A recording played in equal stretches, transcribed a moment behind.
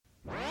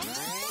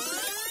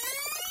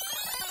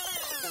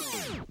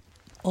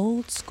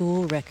old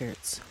school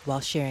records while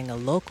sharing a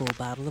local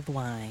bottle of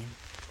wine.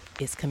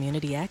 It's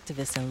community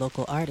activist and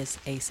local artist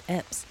Ace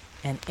Epps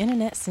and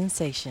internet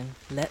sensation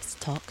Let's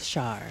Talk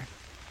Shar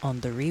on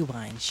The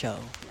ReWine Show.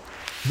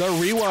 The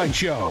ReWine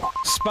Show,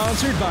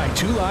 sponsored by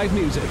 2 Live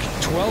Music,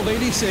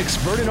 1286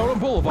 Vernon Odom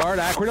Boulevard,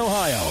 Akron,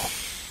 Ohio.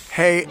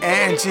 Hey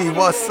Angie,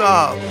 what's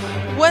up?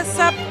 What's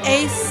up,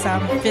 Ace?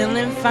 I'm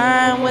feeling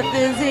fine with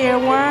this here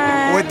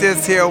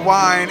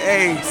wine.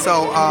 Hey,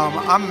 so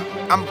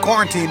I'm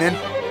quarantining.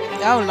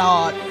 Oh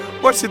Lord.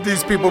 What should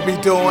these people be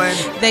doing?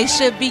 They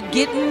should be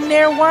getting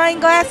their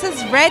wine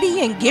glasses ready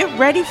and get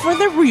ready for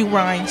the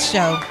ReWine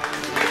Show.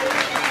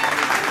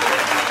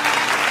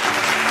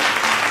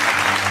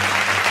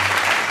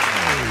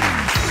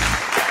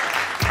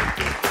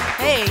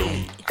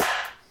 Hey.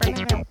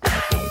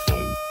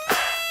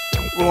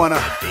 We wanna.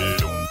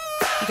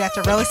 You got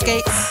your roller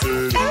skates?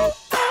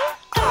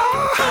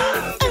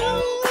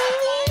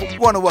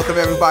 Wanna welcome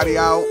everybody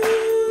out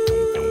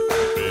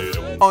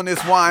on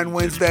this Wine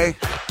Wednesday.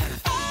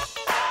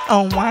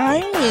 On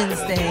Wine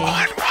Wednesday. On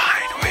Wine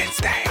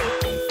Wednesday.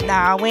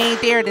 Nah, we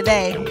ain't there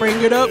today.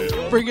 Bring it up,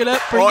 bring it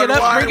up, bring On it up,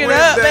 Wine bring it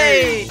up,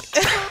 Wednesday. hey.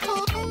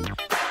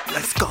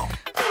 Let's go.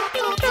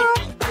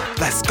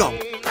 Let's go.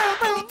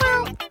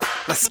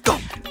 Let's go.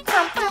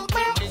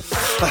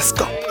 Let's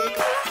go.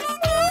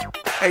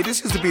 Hey,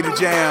 this used to be the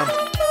jam.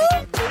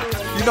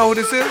 You know who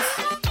this is?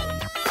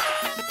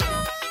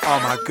 Oh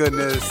my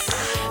goodness.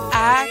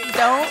 I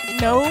don't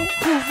know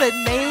who the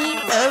name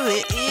of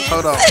it is.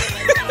 Hold on.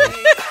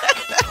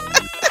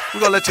 We're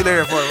gonna let you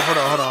hear it for it.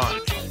 Hold on.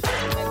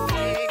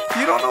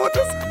 You don't know what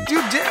this is?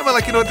 You jamming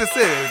like you know what this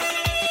is.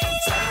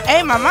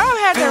 Hey, my mom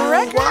had the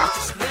record.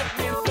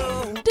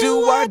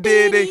 Do I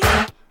did it?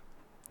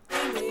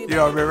 You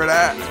don't remember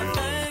that?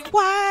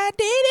 Why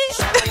did it?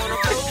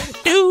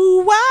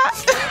 Do I?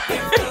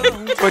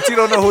 But you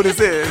don't know who this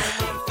is.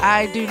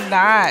 I do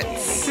not.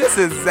 This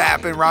is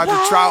Zapp and Roger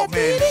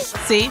Troutman.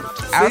 See?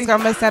 I was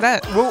gonna mess that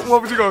up.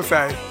 What was you gonna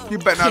say? You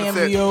better not have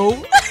said.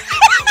 Cameo.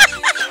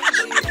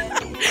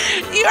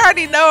 You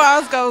already know I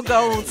was gonna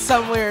go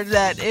somewhere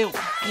that it.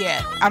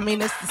 Yeah, I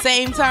mean it's the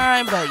same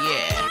time, but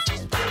yeah.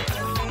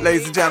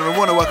 Ladies and gentlemen,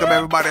 want to welcome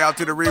everybody out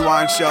to the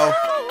ReWine Show.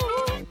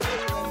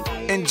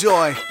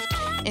 Enjoy.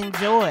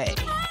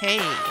 Hey.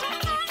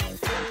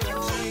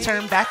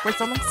 Turn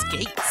backwards on the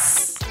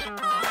skates.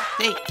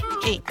 Hey.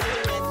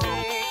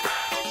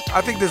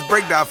 I think this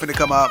breakdown finna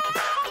come up.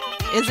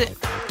 Is it?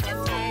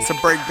 It's a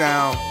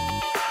breakdown.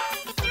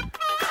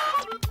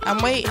 I'm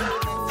waiting. No.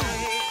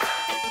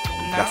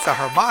 That's a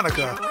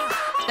harmonica.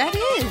 That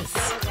is.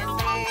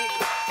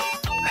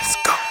 Let's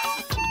go.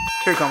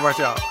 Here it comes, right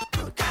y'all.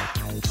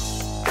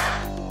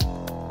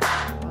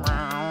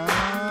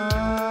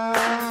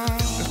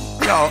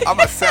 Yo,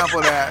 I'ma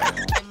sample that.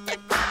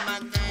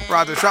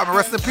 Roger Troutman,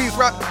 rest in peace,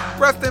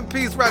 rest in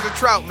peace, Roger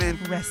Troutman.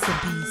 Rest in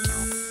peace.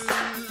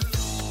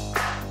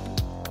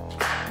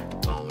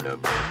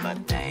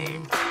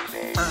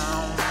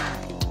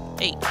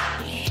 Hey.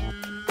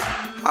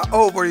 How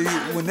old were you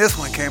when this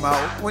one came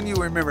out? When you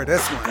remember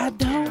this one? I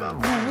don't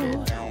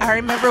know. I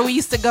remember we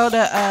used to go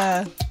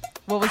to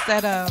what was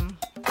that?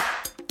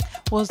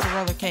 What was the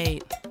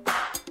rollercade?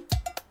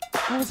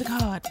 What was it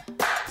called?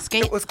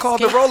 Skate. It was called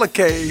the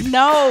Rollercade.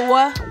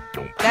 No,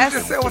 that's You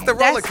just said what's the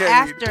that's Rollercade?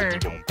 after.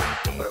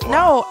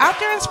 No, out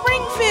there in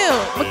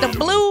Springfield with the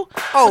blue.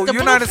 Oh, with the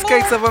United blue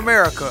States floor. of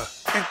America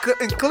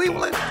in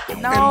Cleveland.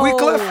 No. In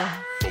Wheatcliff.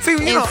 See,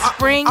 you know, I'm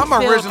Springfield,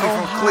 originally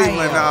from Ohio.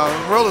 Cleveland.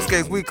 Roller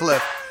skates,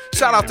 Wheatcliff.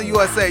 Shout out to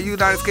USA,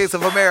 United States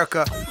of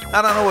America.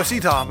 I don't know what she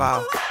talking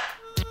about.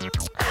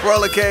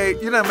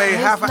 Rollercade, you done made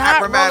It's half an not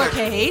acrobatic.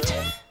 rollercade.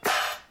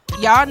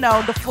 Y'all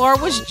know the floor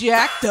was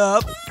jacked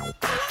up.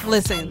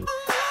 Listen,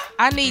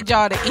 I need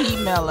y'all to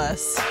email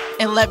us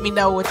and let me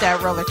know what that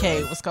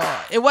rollercade was called.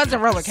 It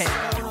wasn't rollercade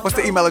though. What's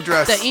the email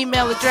address? The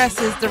email address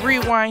is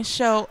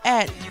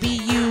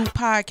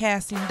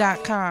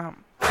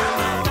therewindshow@bupodcasting.com.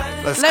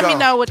 Let me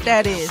know what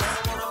that is.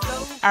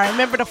 I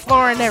remember the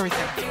floor and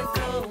everything. Do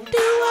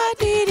I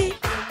did it?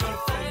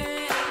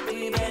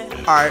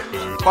 All right,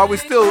 while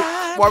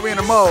we in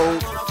the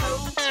mode.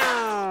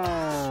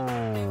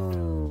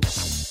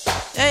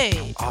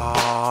 Hey.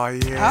 Oh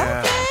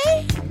yeah.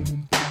 Okay.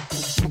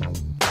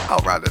 Oh,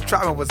 Roger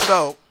Troutman was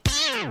dope.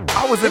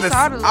 I was in the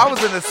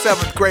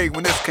 7th grade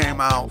when this came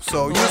out,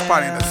 so you was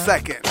probably in the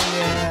 2nd.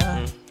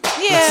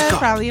 Yeah,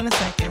 probably in the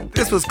 2nd.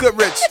 This was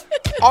Goodrich.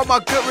 All my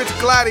Goodrich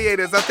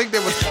gladiators. I think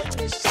there was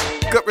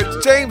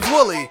Goodrich. James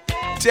Woolley.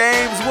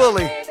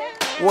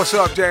 What's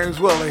up, James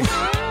Woolley?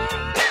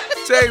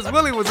 James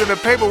Woolley was in the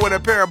paper with a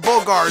pair of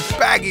Bogarts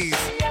baggies.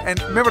 And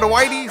remember the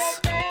whiteys?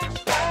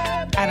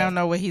 I don't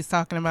know what he's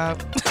talking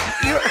about.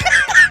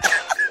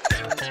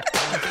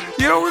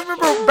 You don't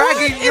remember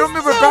baggy? You don't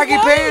remember baggy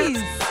pants?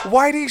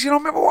 Whiteys? You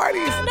don't remember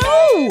whiteys?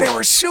 No. They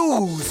were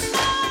shoes.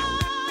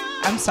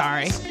 I'm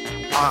sorry.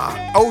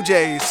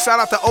 OJ's. Shout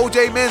out to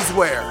OJ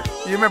Menswear.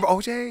 You remember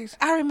OJ's?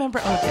 I remember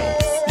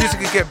OJ's. You used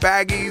to get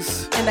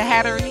baggies. And the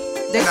Hattery.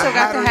 They still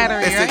got the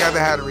Hattery, They still right? got the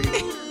Hattery.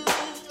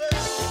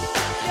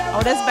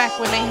 Oh, that's back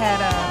when they had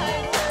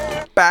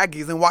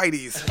baggies and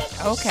whiteys.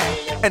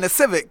 Okay. And a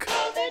Civic.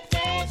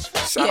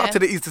 Shout out to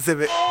the Easter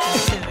Civic.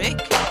 Civic.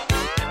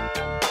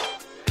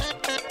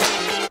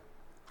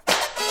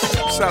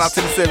 Shout out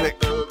to the Civic.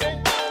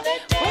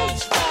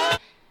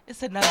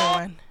 It's another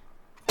one.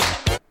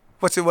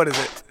 What is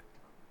it?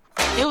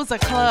 It was a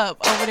club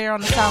over there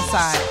on the south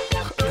side.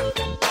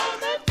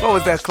 What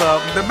was that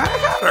club? The Mad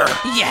Hatter.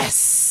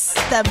 Yes,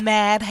 the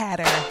Mad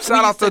Hatter.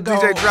 Shout out to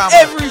DJ Drama.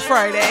 Every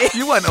Friday.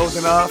 You wasn't old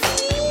enough.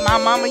 My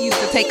mama used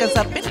to take us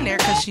up in there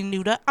because she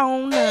knew the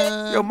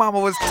owner. Your mama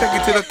was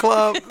taking to the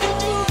club.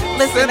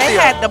 Listen, they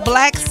had the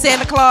black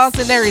Santa Claus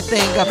and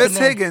everything up in Miss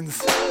there.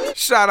 Higgins,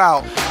 shout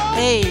out.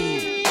 Hey.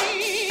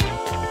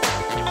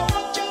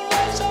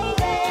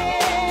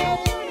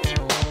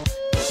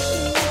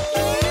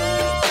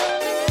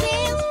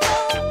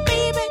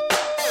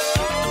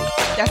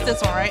 That's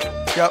this one, right?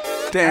 Yep,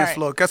 dance right.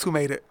 floor. Guess who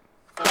made it?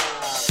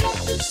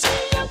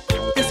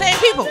 The same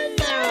people.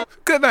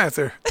 Good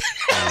answer.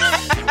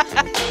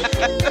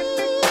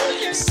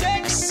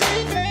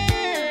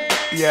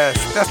 Yes,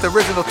 that's the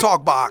original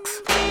talk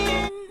box.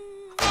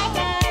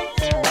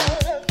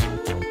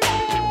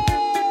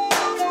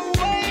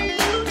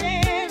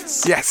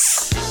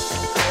 Yes.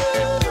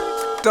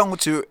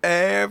 Don't you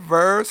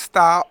ever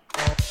stop.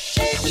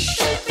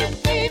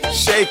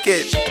 Shake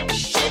it.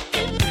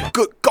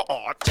 Good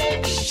God.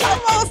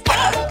 Almost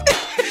done.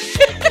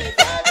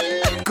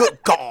 Good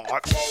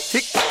God.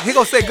 He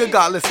gonna say good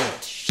God, listen.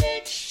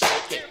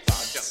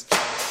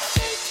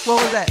 What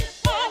was that?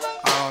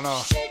 I don't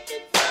know.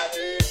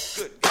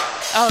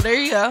 Oh, there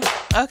you go.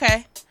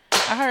 Okay.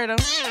 I heard him.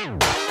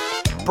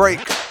 Break.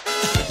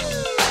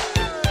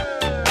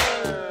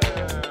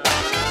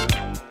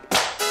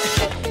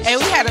 Hey,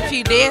 we had a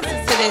few dances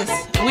to this.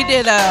 We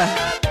did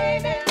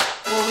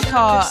what we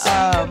call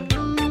oh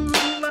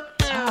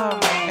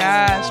my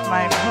gosh,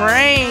 my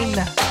brain.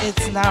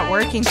 It's not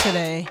working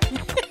today.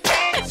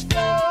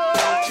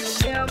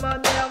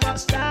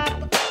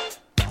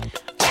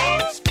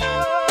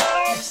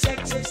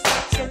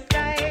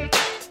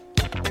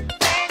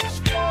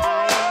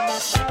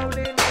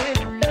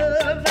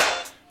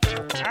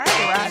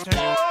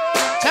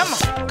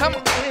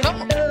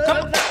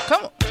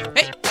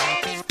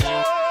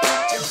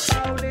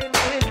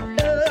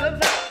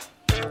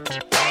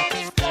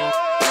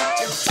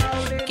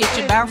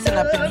 Bouncing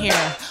up in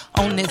here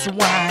on this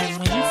Wine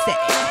Wednesday.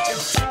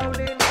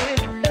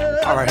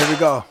 All right, here we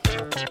go.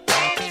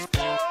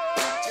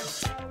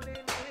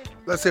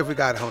 Let's see if we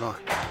got it. Hold on.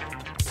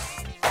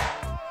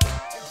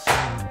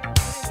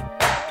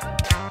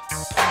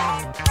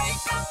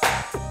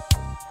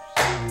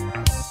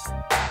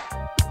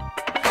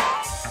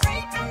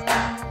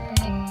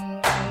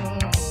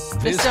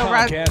 This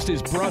podcast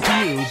is brought to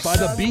you by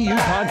the BU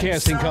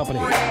Podcasting Company,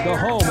 the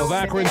home of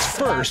Akron's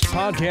first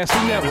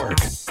podcasting network.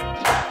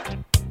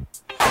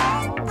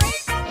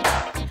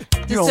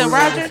 Still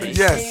Roger?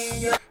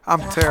 Yes.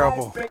 I'm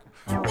terrible.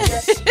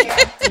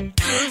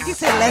 He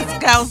said, let's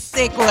go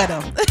stick with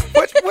him.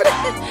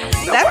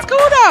 That's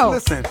cool, though.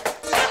 Listen,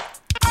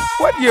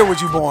 what year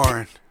was you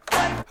born?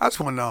 I just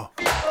want to know.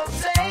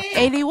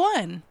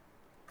 81.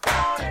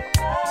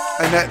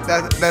 And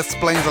that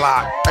explains a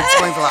lot.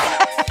 Explains a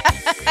lot.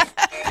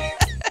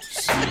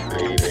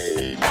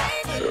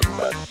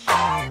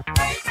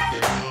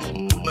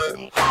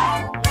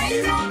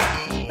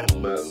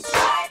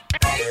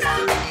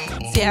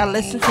 See, I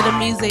listen to the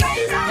music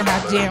and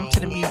I jam to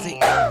the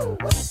music.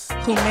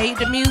 Who made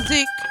the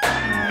music?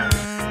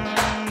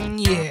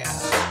 Yeah.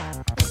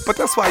 But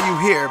that's why you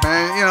here,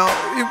 man. You know,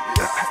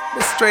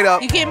 it's straight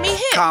up. You get me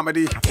hit.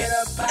 Comedy.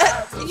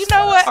 You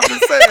know what? I'm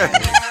just saying.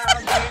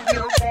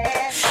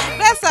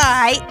 That's all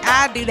right.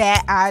 I do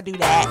that. I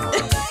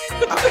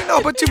mean,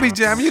 no, but you be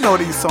jamming. You know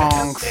these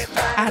songs.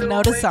 I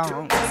know the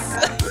songs.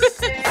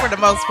 For the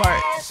most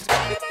part.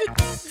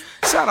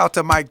 Shout out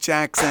to Mike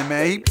Jackson,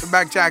 man.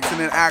 Mike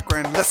Jackson in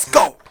Akron. Let's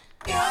go.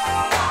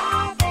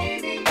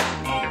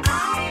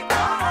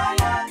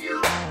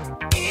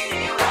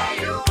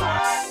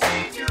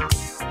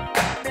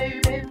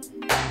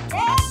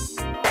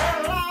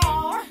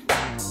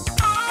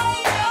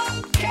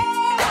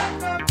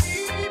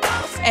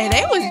 Hey,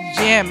 they was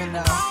jamming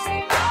though.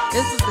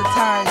 This is the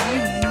time you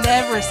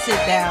never sit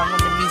down when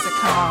the music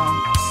come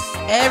on.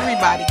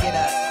 Everybody get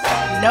up.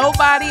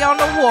 Nobody on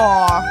the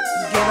wall.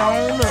 Get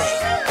on up.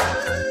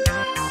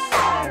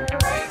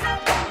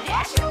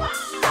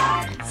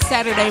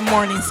 Saturday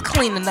mornings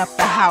cleaning up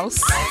the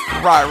house.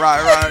 Right.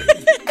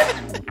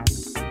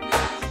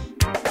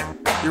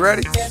 You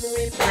ready?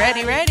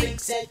 Ready.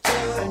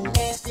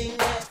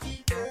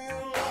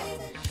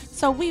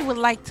 So we would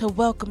like to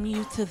welcome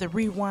you to the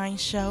ReWine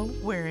show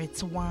where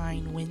it's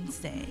Wine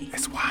Wednesday.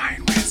 It's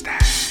Wine Wednesday.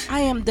 I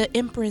am the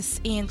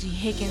Empress Angie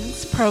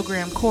Higgins,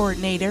 program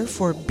coordinator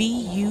for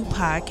BU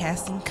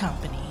Podcasting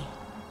Company.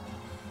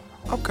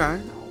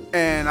 Okay.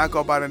 And I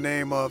go by the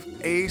name of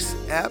Ace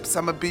Epps.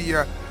 I'm going to be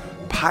your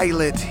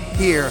pilot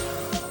here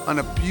on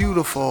a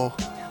beautiful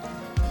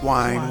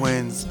Wine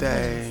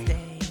Wednesday.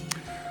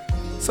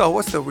 So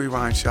what's the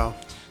ReWine show?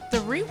 The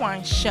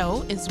ReWine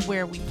Show is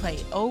where we play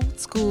old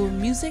school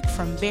music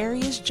from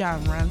various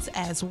genres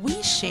as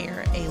we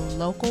share a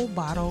local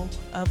bottle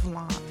of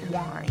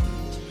wine.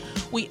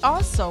 We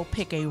also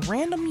pick a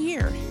random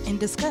year and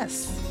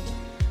discuss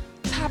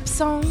top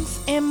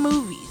songs and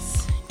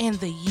movies. And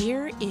the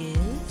year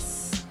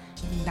is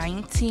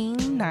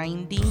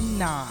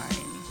 1999.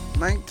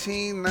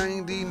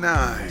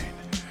 1999.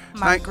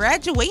 My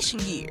graduation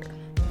year.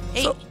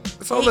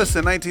 So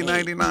listen,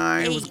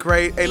 1999 was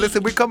great. Hey,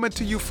 listen, we're coming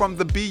to you from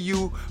the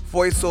BU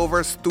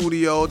Voiceover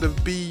Studio, the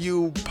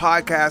BU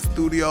Podcast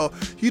Studio.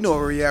 You know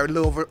where we are.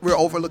 We're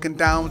overlooking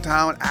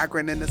downtown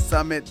Akron in the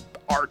Summit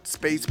Art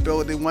Space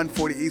Building,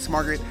 140 East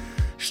Market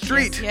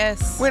Street.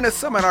 Yes. We're in the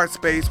Summit Art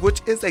Space,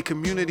 which is a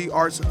community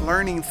arts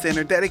learning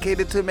center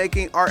dedicated to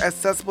making art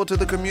accessible to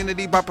the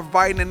community by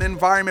providing an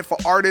environment for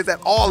artists at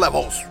all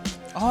levels.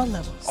 All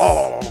levels.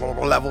 All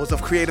levels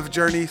of creative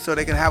journey so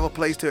they can have a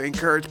place to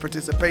encourage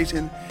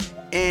participation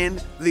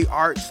in the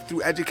arts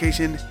through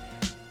education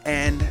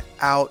and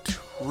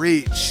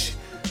outreach.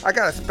 I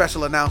got a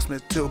special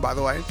announcement too, by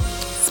the way.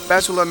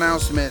 Special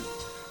announcement.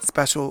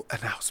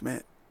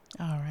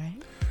 All right.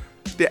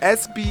 The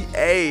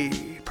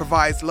SBA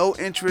provides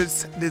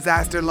low-interest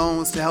disaster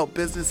loans to help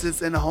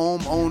businesses and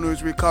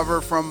homeowners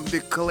recover from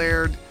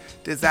declared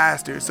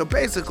disasters. So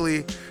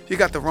basically, you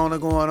got the Rona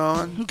going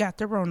on.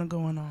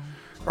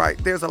 Right.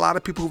 There's a lot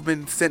of people who've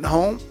been sent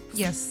home.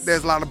 Yes.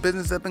 There's a lot of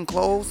businesses that have been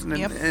closed. And,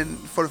 Yep. and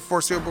for the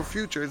foreseeable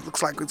future, it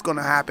looks like it's going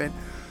to happen.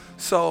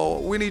 So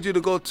we need you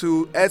to go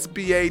to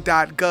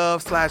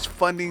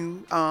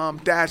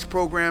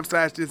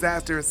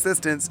sba.gov/funding-program/disaster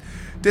assistance.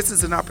 This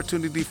is an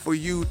opportunity for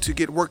you to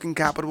get working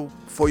capital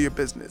for your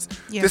business.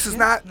 Yes, This is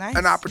not nice.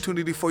 an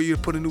opportunity for you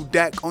to put a new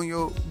deck on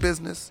your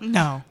business.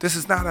 No. This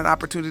is not an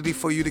opportunity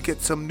for you to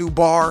get some new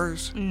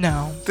bars.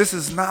 No. This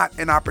is not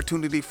an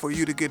opportunity for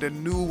you to get a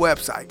new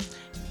website.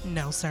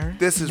 No, sir.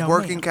 This is No,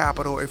 working ma'am.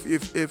 capital.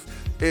 If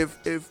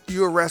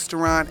you're a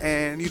restaurant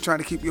and you're trying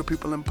to keep your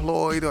people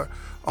employed or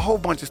a whole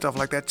bunch of stuff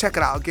like that, check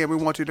it out. Again, we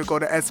want you to go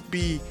to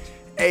sba.gov.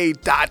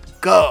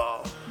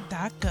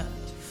 .gov.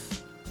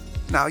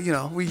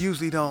 Now, we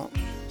usually don't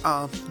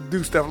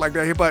do stuff like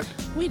that here, but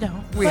We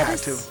don't. We but had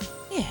it's-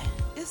 Yeah.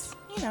 It's,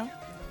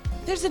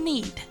 there's a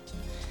need.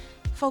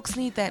 Folks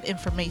need that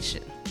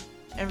information.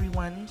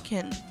 Everyone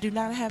do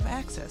not have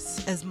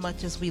access as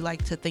much as we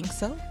like to think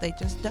so. They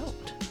just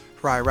don't.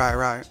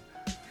 Right.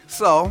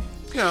 So,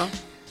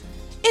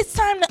 It's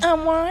time to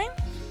unwind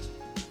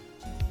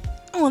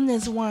on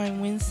this Wine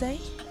Wednesday,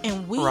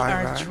 and we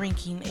are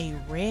drinking a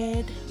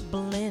red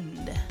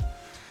blend.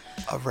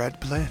 a red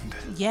blend.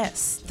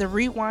 Yes, the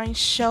ReWine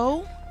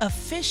Show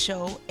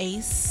official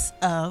Ace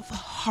of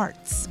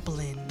Hearts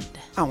blend.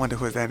 I wonder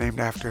who is that named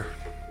after.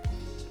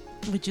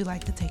 Would you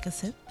like to take a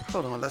sip?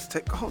 Hold on. I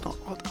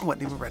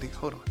wasn't even ready.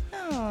 Hold on.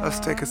 Let's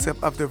take a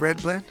sip of the red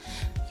blend.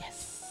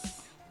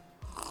 Yes.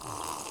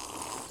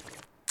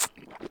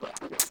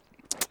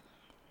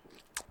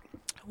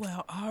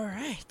 Well, all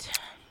right.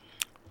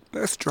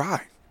 That's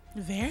dry.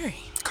 Very.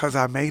 Because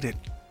I made it.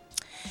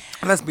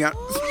 Let's be honest.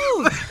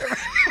 Ooh.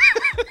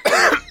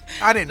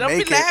 I didn't Don't be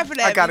make laughing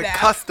it. at I got me it now.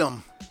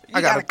 custom.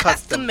 You got a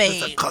custom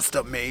made. It's a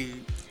custom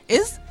made.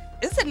 It's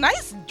a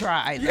nice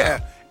dry, though.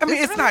 Yeah. I mean,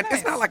 it's really not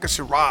nice. like a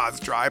Shiraz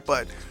dry,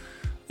 but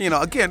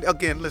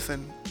again,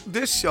 listen.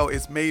 This show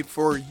is made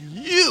for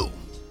you.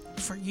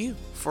 For you.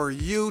 For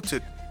you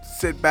to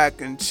sit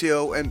back and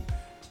chill, and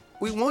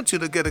we want you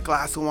to get a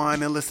glass of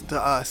wine and listen to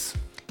us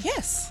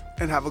Yes.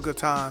 and have a good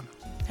time,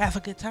 Have a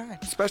good time.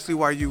 especially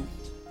while you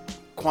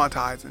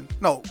quarantining.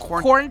 No,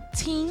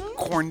 Quarantine?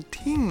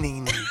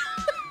 quarantining.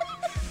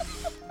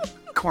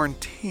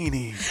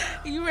 Quarantining.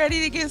 You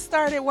ready to get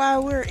started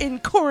while we're in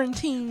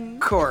quarantine?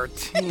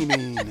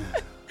 Quarantining.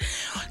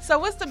 So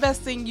what's the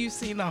best thing you've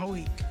seen all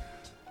week?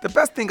 The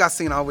best thing I've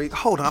seen all week.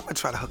 Hold on, I'm gonna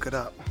try to hook it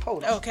up.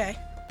 Hold on. Okay.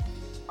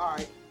 All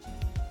right.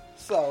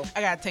 So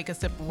I gotta take a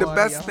sip of the water.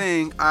 best y'all.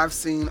 thing I've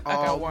seen I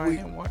got all wine week.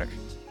 and water.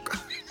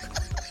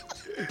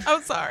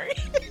 I'm sorry.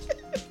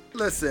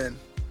 Listen,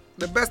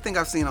 the best thing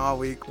I've seen all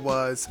week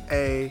was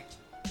a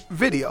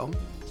video.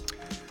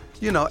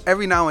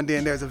 Every now and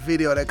then there's a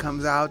video that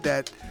comes out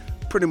that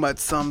pretty much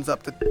sums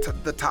up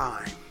the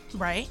time,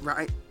 Right?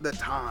 right? The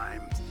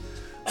times.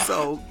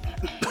 So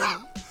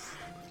I'm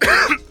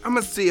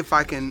gonna see if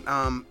I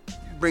can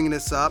bring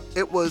this up.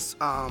 It was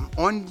on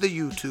the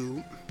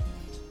YouTube.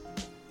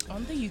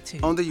 On the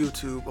YouTube. On the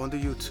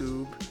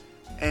YouTube,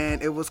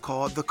 and it was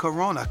called the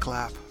Corona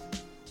Clap.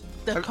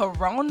 The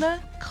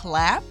Corona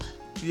clap?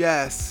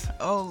 Yes,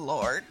 Oh,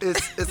 Lord.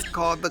 it's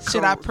called the.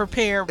 Should I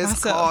prepare It's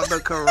myself? called the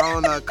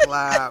Corona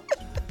Clap.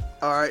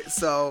 All right,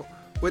 so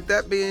with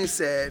that being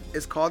said,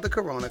 it's called the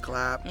Corona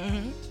Clap,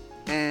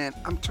 and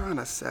I'm trying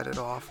to set it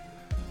off.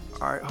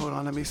 All right, hold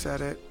on, let me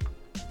set it.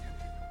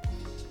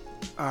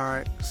 All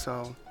right,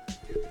 so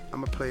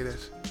I'm gonna play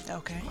this.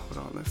 Okay. Hold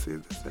on, let's see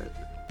if this is it.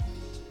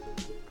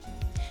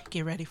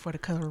 Get ready for the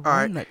Corona All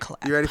right,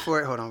 clap. you ready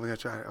for it? Hold on, we're gonna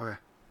try it. Okay.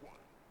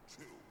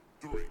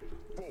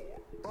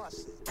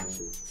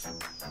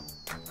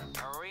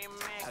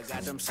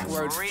 got them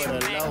squirts for the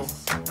low.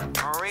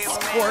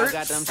 Squirt.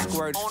 Got them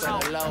squirts for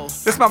the low.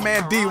 This my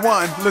man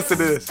D1. Listen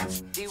to this.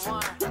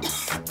 D1.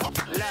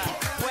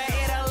 Where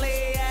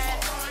Italy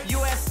at?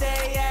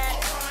 USA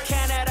at?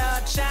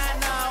 Canada,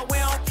 China, we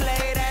don't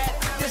play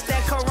that. This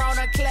that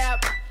Corona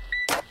clap.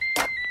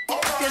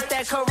 This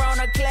that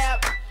Corona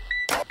clap.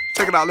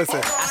 Check it out, listen.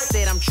 I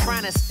said I'm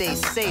trying to stay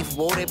safe,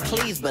 won't it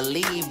please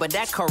believe? But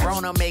that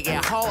corona make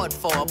it hard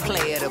for a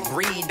player to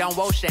breathe. Don't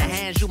wash your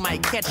hands, you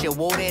might catch it,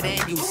 water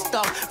and you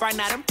stuck. Right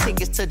now them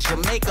tickets to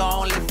Jamaica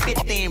only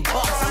 $15.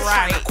 I'm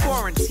trying to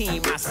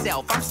quarantine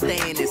myself, I'm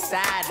staying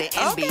inside. The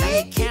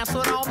NBA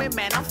canceled on me,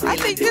 man, I'm feeling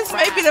I think this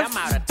may be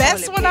the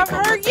best one I've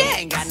heard yet.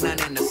 Ain't got none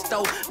in the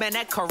stove. Man,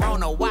 that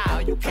corona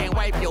wild, you can't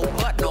wipe your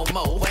butt no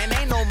more. And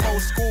ain't no more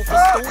school for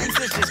students,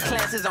 it's just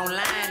classes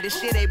online. This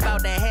shit ain't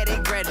about that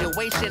headache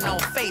graduation on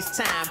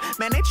FaceTime.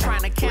 Man, they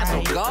trying to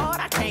cancel God.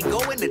 I can't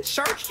go into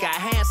church. Got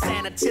hand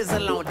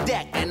sanitizer on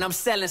deck, and I'm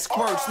selling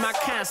squirts. My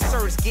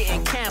concert's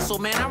getting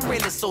canceled, man. I'm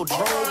really so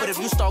droll. But if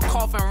you start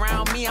coughing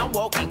around me, I'm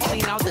walking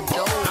clean out the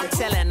door. I'm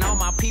telling all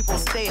my people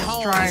stay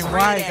home. Trying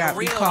right, got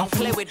me Don't coughing.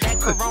 play with that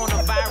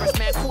coronavirus,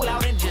 man. Cool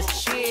out and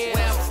just chill.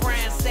 Where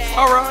France at?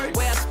 All right.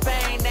 Where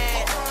Spain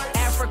at?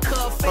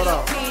 Africa,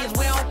 Philippines,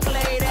 we don't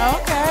play that.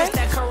 Okay. This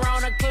that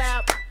corona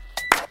clap.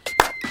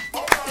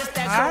 This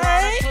that All corona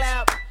right.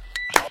 clap.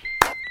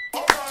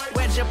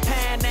 Where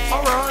Japan at?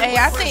 All right. Hey,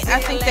 I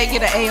think they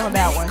get an A on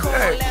that one.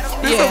 Hey,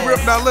 this Yeah. a real.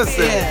 Now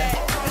listen.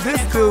 Yeah.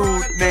 This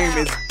dude name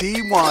is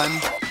D1.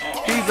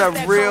 He's a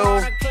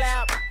real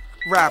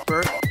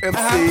rapper,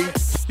 MC.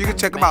 You can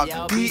check him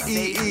out.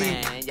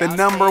 DEE, the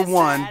number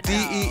one.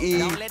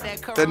 DEE,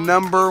 the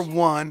number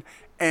one.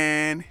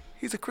 And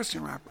he's a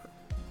Christian rapper.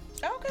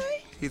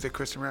 Okay. He's a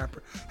Christian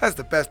rapper. That's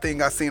the best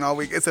thing I've seen all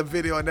week. It's a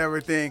video and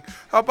everything.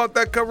 How about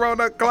that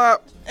Corona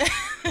clap?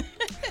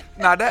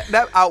 Now that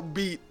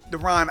outbeat the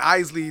Ron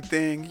Isley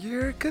thing.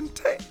 You're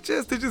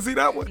contagious. Did you see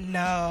that one?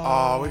 No.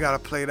 Oh, we gotta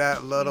play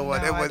that little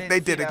one. No, I didn't They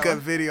see did a that good one.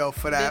 video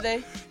for that.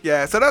 Did they?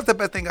 Yeah. So that's the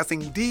best thing I've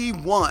seen.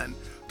 D1,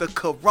 the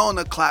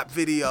Corona clap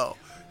video.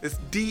 It's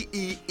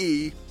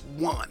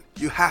DEE1.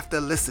 You have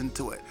to listen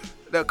to it.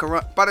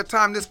 By the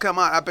time this come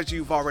out, I bet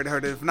you've already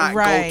heard it. If not,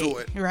 Right. go to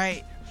it.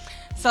 Right.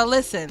 So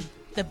listen,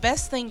 the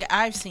best thing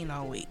I've seen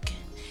all week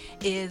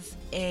is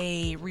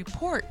a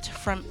report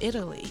from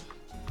Italy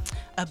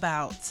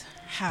about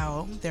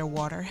how their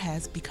water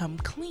has become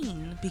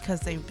clean because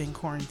they've been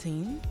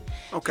quarantined.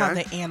 Okay. How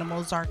the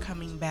animals are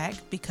coming back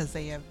because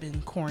they have been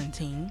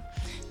quarantined.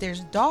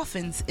 There's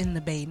dolphins in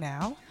the bay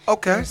now.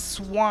 Okay. There's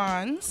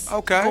swans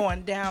Okay.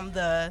 going down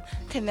the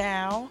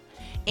canal.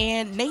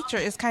 And nature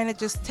is kind of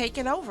just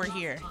taking over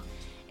here.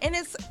 And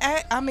it's,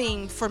 I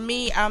mean, for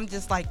me, I'm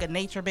just like a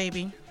nature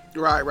baby.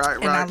 Right.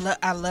 And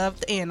I love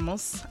the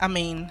animals. I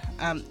mean,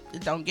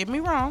 don't get me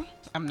wrong.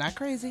 I'm not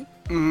crazy.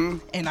 Mm-hmm.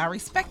 And I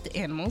respect the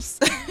animals.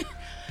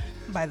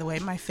 By the way,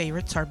 my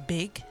favorites are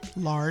big,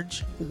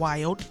 large,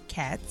 wild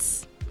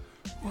cats.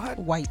 What?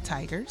 White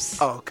tigers.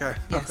 Oh, okay.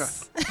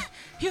 Yes. Okay.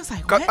 He was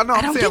like, 'Cause- what? I know I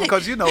I'm don't saying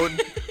get it.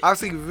 because I've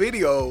seen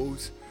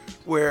videos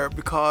where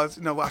because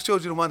I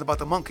showed you the ones about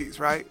the monkeys,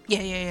 right?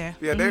 Yeah.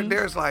 Yeah, Mhm.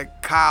 there's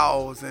like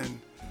cows and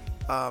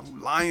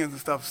lions and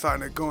stuff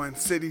starting to go in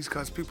cities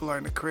because people are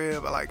in the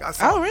crib. Like I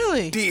saw Oh,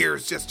 really?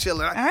 deers just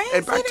chilling. I ain't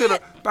And back see to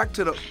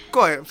the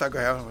go ahead. I'm sorry, go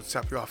ahead. I don't want to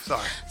chop you off.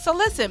 Sorry. So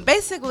listen,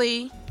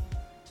 basically,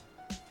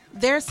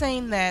 they're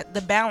saying that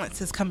the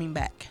balance is coming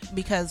back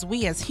because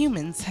we as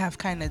humans have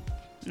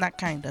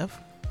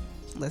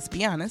let's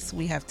be honest,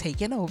 we have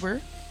taken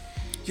over.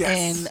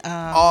 Yes. And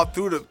all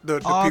through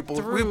the all people.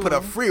 We put a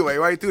through. freeway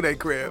right through their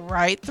crib.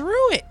 Right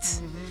through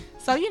it.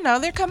 So,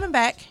 they're coming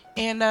back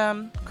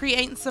and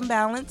creating some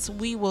balance.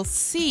 We will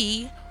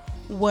see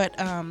what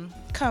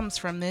comes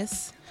from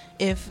this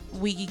if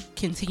we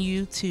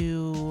continue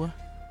to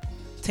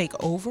take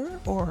over,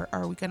 or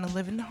are we going to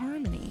live in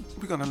harmony?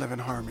 We're gonna live in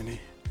harmony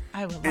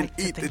I would and like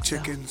to eat the think so.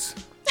 chickens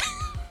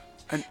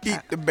and eat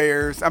the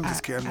bears. I'm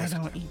just kidding. I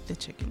don't eat the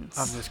chickens.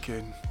 I'm just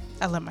kidding.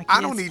 I let my kids.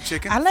 I don't eat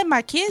chicken. I let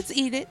my kids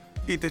eat it.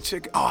 Eat the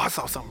chicken. Oh, I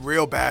saw something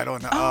real bad on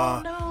the.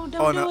 Oh, no,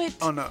 don't do it.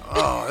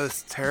 Oh,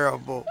 it's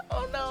terrible.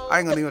 Oh no. I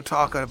ain't gonna even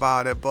talk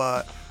about it,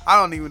 but I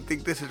don't even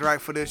think this is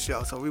right for this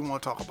show, so we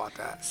won't talk about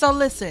that. So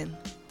listen,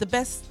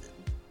 this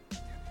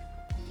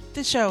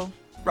show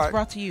Right. is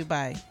brought to you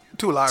by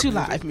Two Live Two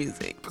Music. Live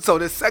Music. So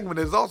this segment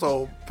is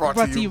also brought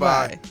to you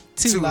by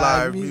Two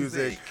Live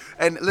Music.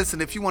 And listen,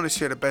 if you want to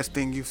share the best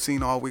thing you've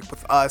seen all week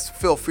with us,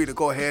 feel free to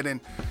go ahead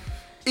and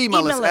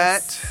email us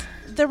at.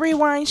 The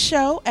ReWine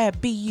Show at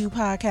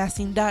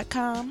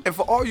bupodcasting.com. And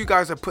for all you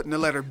guys that are putting the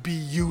letter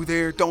BU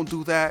there, don't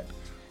do that.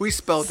 We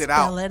spelled it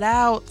out. Spell it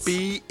out.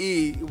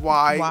 BEYOU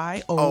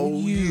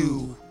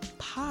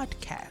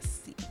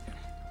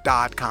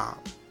Podcasting.com.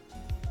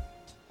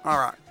 All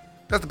right.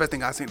 That's the best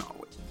thing I've seen all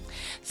week.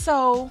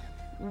 So,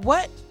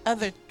 what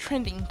other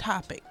trending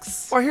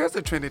topics? Well, here's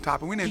the trending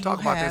topic. We didn't Do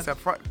talk you about this have-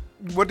 up front.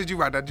 What did you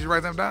write down? Did you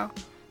write them down?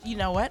 You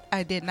know what?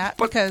 I did not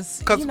But,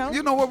 because,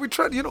 you know what we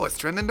trend. You know it's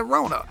trending the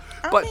Rona.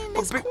 I But mean,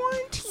 it's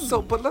quarantine.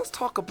 So, but let's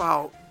talk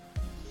about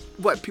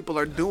what people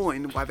are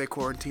doing while they're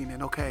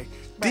quarantining. Okay,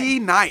 Right. D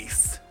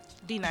Nice.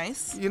 D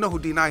Nice. You know who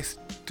D Nice?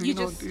 Do you You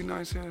know just- who D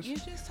Nice is? you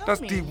just told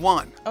That's me.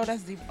 D1. Oh,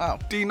 that's D. Oh.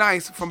 D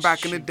Nice from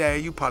back in the day.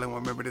 You probably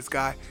won't remember this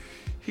guy.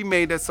 He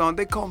made that song.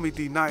 They call me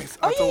D Nice.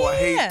 Oh, Although I yeah.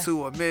 hate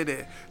to admit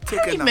it.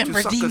 Taking out remember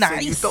you suckers D-Nice.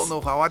 and you don't know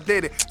how I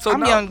did it. So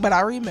I'm now, young, but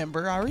I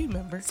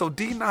remember. So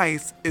D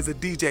Nice is a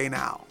DJ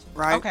now,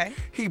 right? Okay.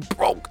 He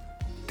broke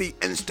the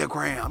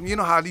Instagram. You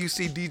know how you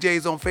see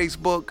DJs on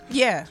Facebook?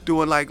 Yeah.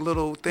 Doing like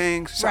little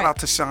things. Shout Right. out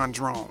to Sean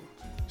Drone.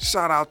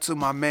 Shout out to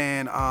my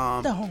man The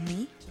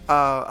homie.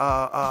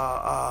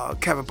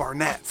 Kevin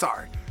Barnett.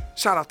 Sorry.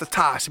 Shout out to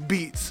Tosh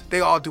Beats.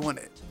 They all doing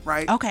it,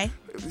 right? Okay.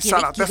 Shout Get out.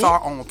 it, That's get it.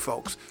 our own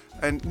folks.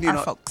 And you Our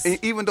know, folks.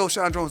 even though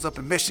Sean Drone's up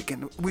in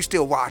Michigan, we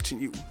still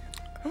watching you.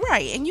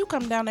 Right, and you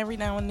come down every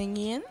now and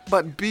again.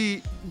 But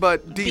D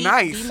D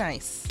Nice.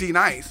 Nice. D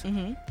Nice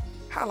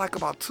had like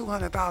about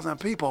 200,000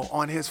 people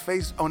on his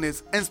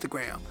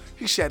Instagram.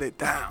 He shut it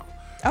down.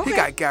 Okay. He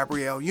got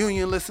Gabrielle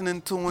Union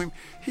listening to him.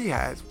 He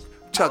has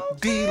Chuck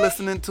D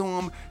listening to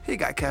him. He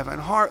got Kevin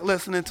Hart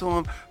listening to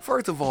him.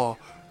 First of all,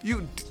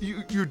 you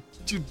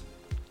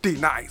D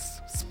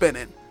Nice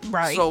spinning.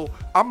 Right. So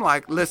I'm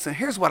like, listen,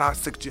 here's what I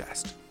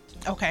suggest.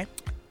 Okay.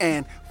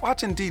 And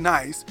watching D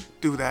Nice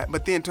do that,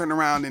 but then turn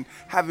around and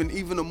having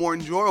even a more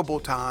enjoyable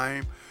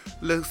time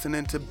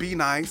listening to Be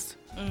Nice,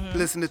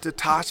 listening to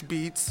Tosh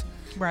Beats,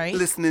 Right.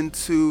 listening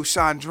to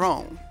Sean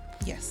Drone,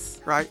 Yes.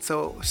 right?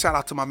 So shout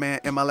out to my man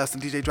MLS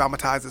and DJ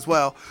Dramatize as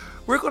well.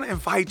 We're going to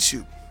invite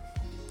you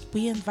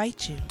We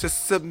invite you to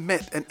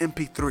submit an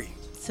MP3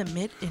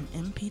 submit an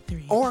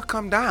MP3. or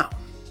come down.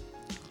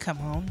 Come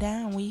on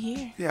down, we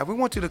here. Yeah, we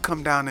want you to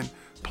come down and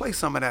play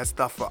some of that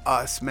stuff for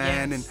us,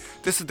 man. Yes.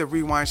 And this is the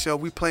ReWine Show.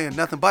 We playing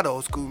nothing but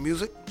old school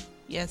music.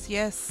 Yes,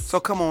 yes. So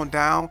come on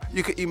down.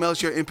 You can email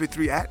us your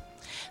MP3 at.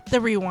 The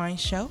ReWine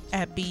Show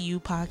at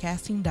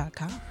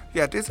bupodcasting.com.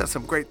 Yeah, these are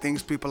some great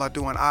things people are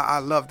doing. I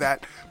love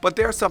that. But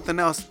there's something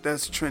else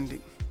that's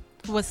trending.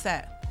 What's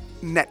that?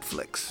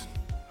 Netflix,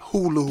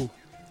 Hulu,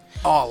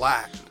 all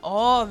that.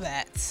 All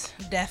that.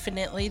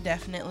 Definitely.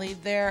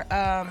 They're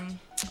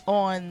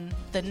on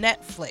the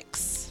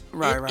Netflix.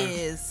 Right, It right.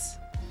 is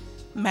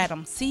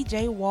Madam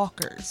C.J.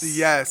 Walker's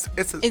Yes,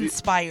 it's a.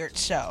 inspired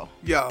show.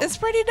 Yo. It's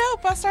pretty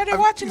dope. I started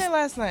watching it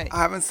last night. I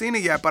haven't seen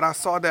it yet, but I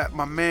saw that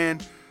my man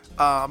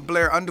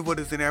Blair Underwood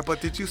is in there.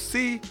 But did you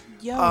see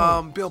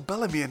Yo. Bill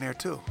Bellamy in there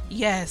too?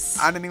 Yes.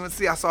 I didn't even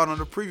see. I saw it on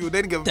the preview.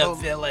 They didn't give him The no.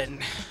 villain.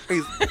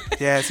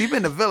 Yes, he's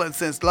been the villain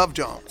since Love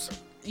Jones.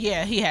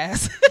 Yeah, he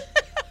has.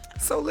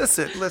 So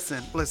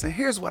listen.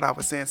 Here's what I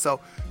was saying. So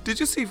did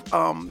you see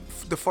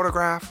The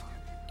Photograph?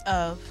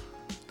 Of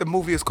The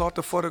movie is called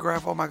The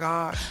Photograph. Oh my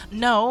God.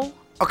 no,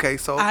 Okay,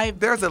 so I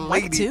there's a want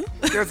lady. to.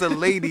 There's a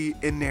lady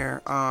in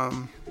there.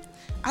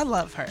 I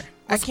love her.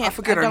 I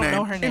forget her don't name.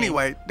 know her name.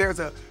 Anyway, there's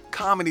a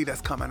comedy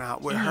that's coming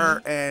out with Mm-hmm.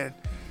 her and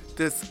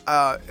this.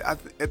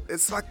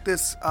 It's like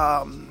this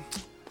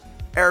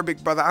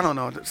Arabic brother. I don't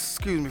know.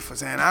 Excuse me for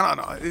saying. I don't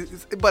know.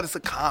 But it's a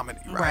comedy,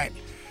 right? Right.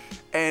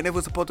 And it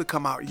was supposed to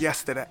come out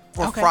yesterday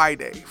or Okay.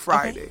 Friday.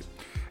 Okay.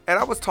 And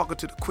I was talking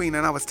to the queen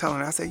and I was telling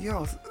her, I said,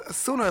 yo,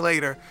 sooner or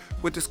later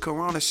with this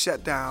corona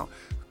shutdown,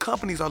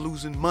 companies are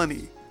losing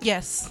money.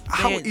 Yes.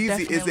 How they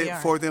easy is definitely it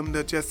are. for them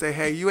to just say,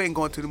 hey, you ain't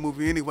going to the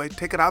movie anyway,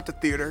 take it out the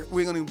theater.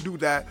 We're going to do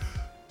that.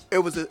 It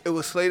was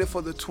slated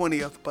for the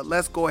 20th, but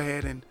let's go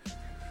ahead and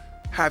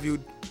have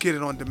you get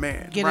it on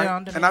demand. Get it right? on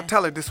And I demand.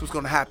 tell her this was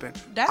going to happen.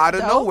 That's Out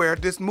of dope. nowhere,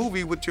 this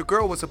movie with your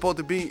girl was supposed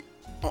to be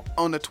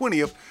on the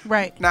 20th.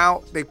 Right.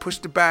 Now they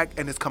pushed it back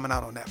and it's coming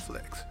out on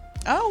Netflix.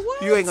 Oh,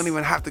 what? You ain't going to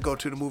even have to go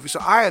to the movie. So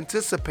I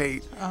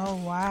anticipate Oh,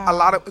 wow. a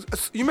lot of,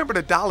 you remember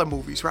the dollar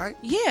movies, right?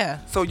 Yeah.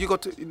 So you go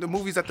to the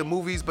movies at the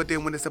movies, but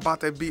then when it's about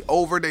to be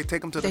over, they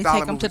take them to the They dollar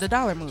take 'em movies. to the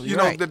dollar movie, You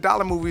know, right. the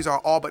dollar movies are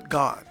all but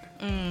gone.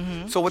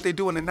 Mm-hmm. So what they're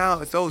doing now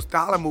is those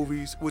dollar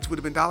movies, which would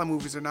have been dollar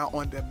movies, are now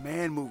on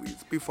demand movies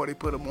before they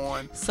put them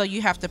on So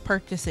you have to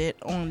purchase it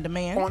on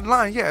demand.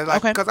 online. Yeah, like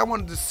Okay. because I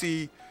wanted to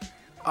see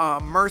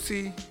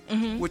Mercy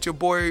with your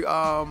boy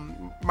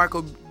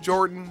Michael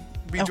Jordan,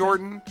 Okay.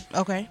 Jordan,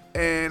 Okay.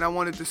 and I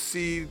wanted to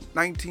see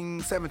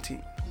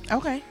 1917.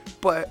 Okay.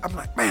 But I'm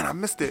like, man, I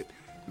missed it.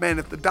 Man,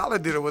 if the dollar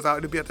theater was out,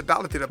 it'd be at the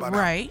dollar theater by now.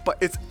 Right. But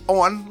it's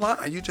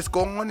online. You just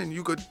go on and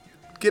you could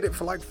get it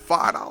for like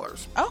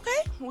 $5. Okay.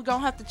 We're going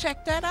to have to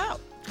check that out.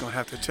 Gonna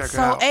have to check it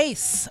So, out.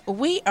 Ace,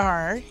 we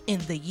are in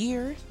the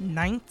year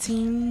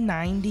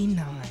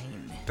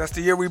 1999. That's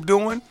the year we're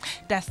doing.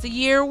 That's the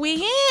year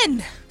we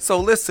in. So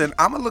listen,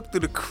 I'm gonna look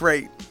through the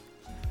crate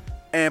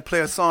and play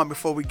a song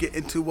before we get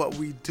into what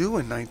we do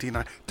in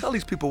 1999. Tell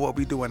these people what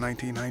we do in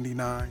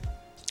 1999.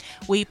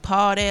 We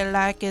party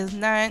like it's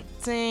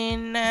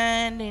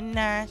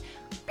 1999.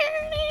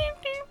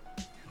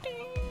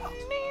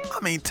 I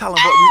mean, tell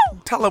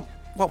them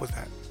what was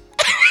that?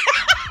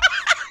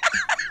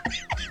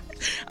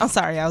 I'm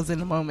sorry, I was in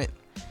the moment.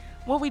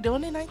 What we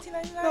doing in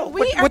 1999? No,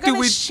 we what- are what do going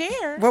we- to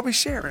share. What we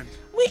sharing?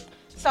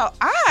 So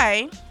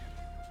I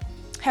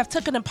have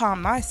taken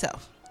upon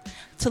myself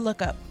to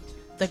look up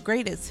the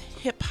greatest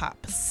hip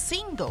hop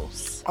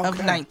singles of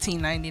Okay.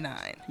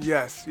 1999.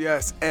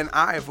 Yes. And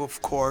I've, of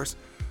course,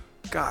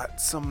 got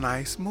some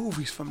nice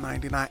movies from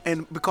 99.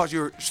 And because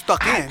you're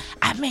stuck in.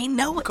 I may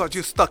know it. Because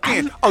you're stuck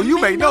in. Oh,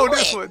 you may know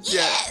this one.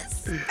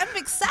 Yes. I'm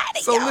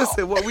excited, So y'all.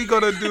 listen, what we're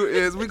going to do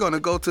is we're going to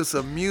go to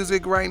some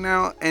music right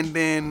now and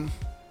then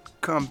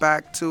come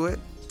back to it.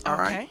 All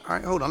right.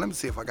 Hold on. Let me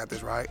see if I got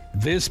this right.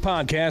 This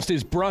podcast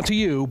is brought to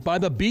you by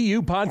the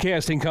BU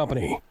Podcasting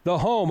Company, the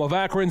home of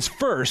Akron's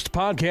first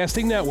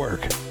podcasting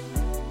network.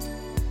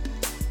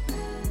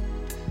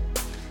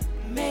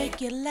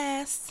 Make it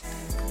last.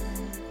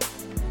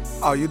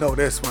 Oh, you know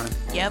this one.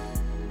 Yep.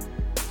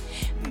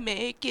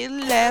 Make it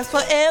last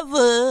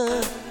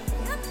forever.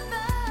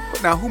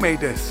 Now, who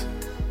made this?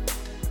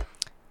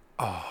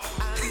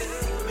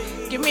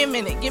 Give me a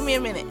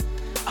minute.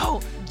 Oh,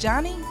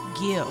 Johnny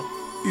Gill.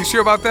 You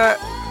sure about that?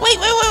 Wait.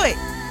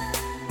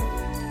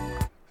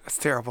 That's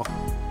terrible.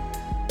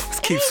 Let's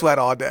keep sweat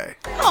all day.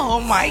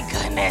 Oh my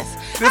goodness.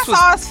 This I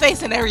saw his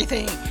face and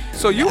everything.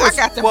 So you I was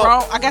got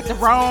the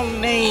wrong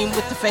name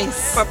with the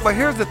face. But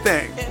here's the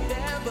thing.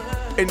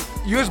 And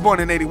you was born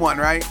in 81,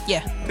 right?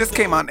 Yeah. This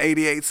came out in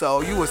 88,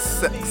 so you was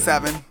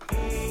 7.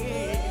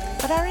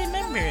 But I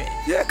remember it.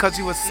 Yeah, because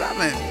you was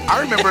 7. I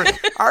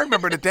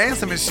remember the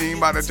Dancing Machine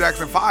by the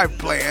Jackson 5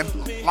 playing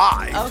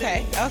live.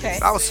 Okay.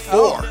 That was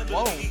 4.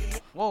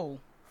 Whoa.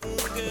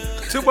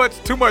 Too much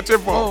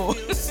info.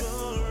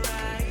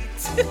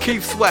 Whoa.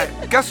 Keep Sweat.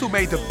 Guess who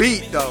made the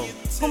beat, though?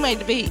 Who made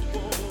the beat?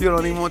 You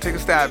don't even want to take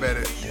a stab at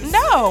it.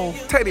 No.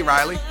 Teddy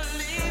Riley.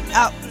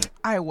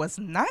 I was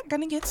not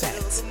gonna get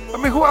that. I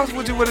mean, who else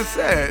would you have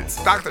said?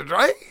 Dr.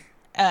 Dre?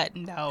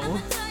 No.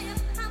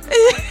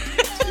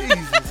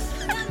 Jesus.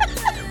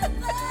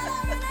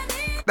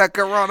 That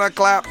Corona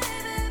clap.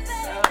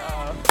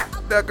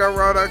 That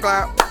Corona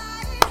clap.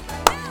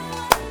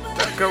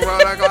 That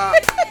Corona clap.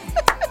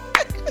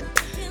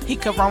 He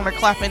corona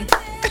clapping.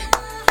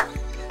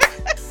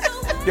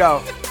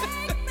 Yo.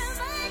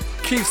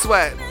 Keep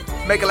Sweat.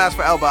 Make It Last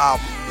Forever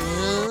album.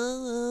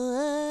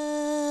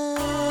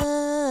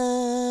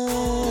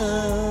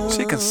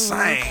 She can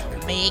sing.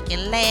 Make it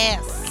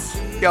last.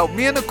 Yo,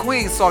 me and the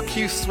Queen saw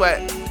Keith Sweat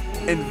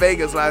in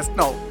Vegas a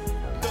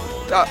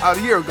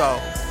year ago.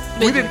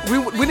 We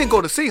didn't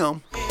go to see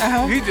him.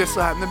 Uh-huh. He just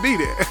so happened to be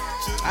there.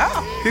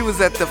 Oh. He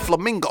was at the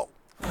Flamingo.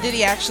 Did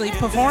he actually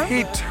perform?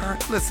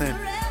 Listen,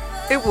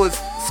 it was,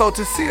 so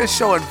to see a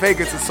show in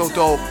Vegas is so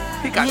dope.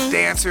 He got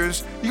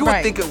dancers. You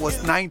would think it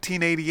was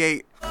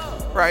 1988,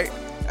 right?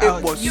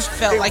 You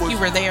felt like you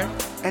were there.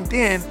 And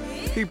then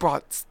he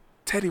brought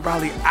Teddy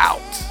Riley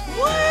out.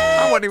 What?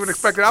 I wasn't even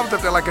expecting. I was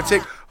up there like a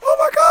chick. Oh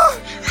my God.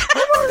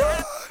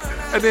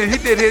 And then he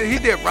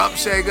did Rump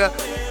Shaker.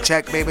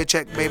 Check baby,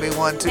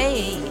 1, 2.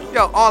 Hey.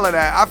 Yo, all of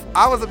that.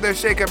 I was up there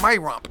shaking my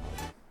rump.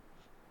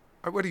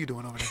 What are you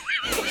doing over there?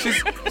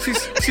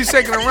 She's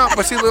shaking her rump,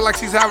 but she looked like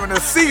she's having a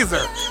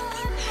Caesar.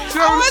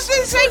 I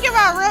wasn't shaking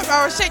my rump.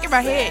 I was shaking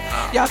my head.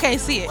 Y'all can't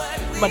see it,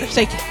 but I'm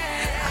shaking.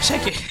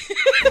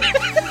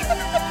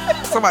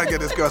 Somebody get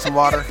this girl some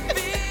water.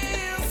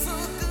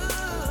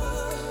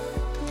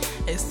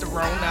 It's the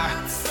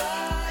Rona.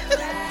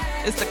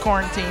 It's the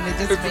quarantine. It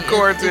just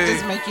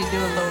make you do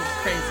a little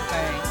crazy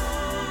thing.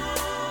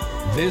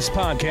 This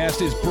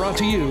podcast is brought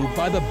to you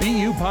by the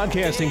BU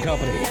Podcasting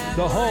Company,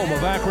 the home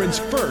of Akron's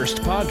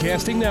first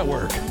podcasting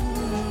network.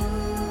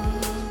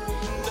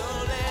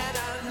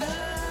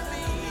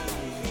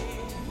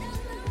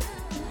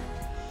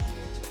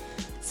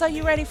 So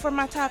you ready for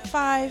my top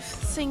 5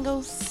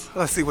 singles?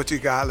 Let's see what you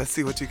got. Name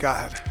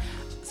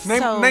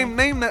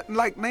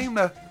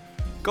the.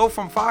 Go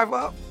from 5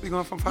 up. You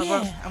going from 5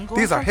 up? Yeah, I'm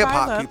going These are from hip 5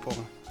 hop up. people.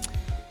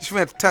 You should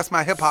have to test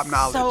my hip hop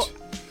knowledge.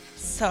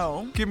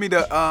 So Give me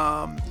the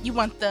you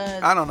want the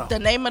I don't know. the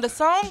name of the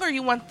song or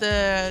you want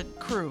the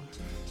crew?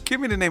 Give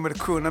me the name of the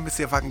crew and let me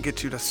see if I can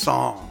get you the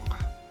song.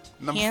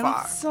 Number 5.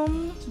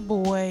 Handsome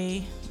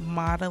Boy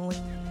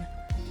Modeling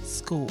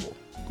School.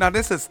 Now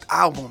this is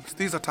albums.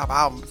 These are top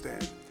albums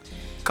then.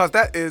 Cause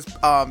that is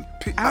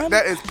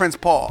Prince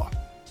Paul.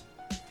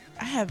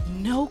 I have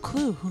no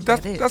clue who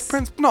that is. That's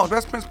Prince. No,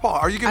 that's Prince Paul.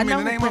 Are you giving me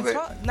the name of it?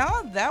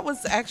 No, that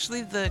was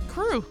actually the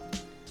crew.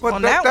 Well,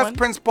 on that's one.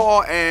 Prince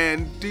Paul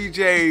and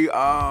DJ.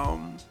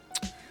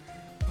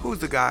 Who's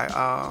the guy?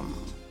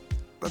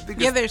 I think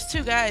There's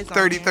 2 guys.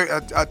 30, on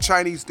there. a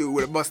Chinese dude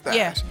with a mustache.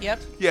 Yeah.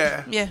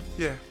 Yep. Yeah.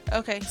 Yeah.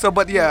 Okay. So,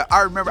 but yeah,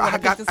 I remember. I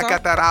pick the song?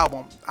 got that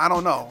album. I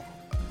don't know.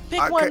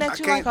 Pick one that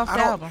you like off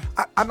the album.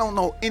 I don't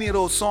know any of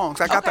those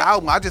songs. I got the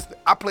album.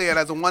 I play it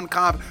as a one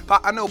comp.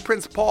 But I know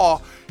Prince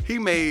Paul. He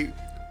made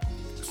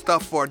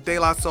stuff for De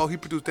La Soul. He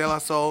produced De La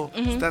Soul.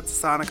 That's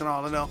Sonic and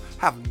all of them.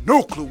 I have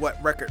no clue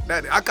what record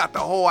that is. I got the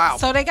whole album.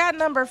 So they got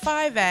number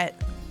 5 at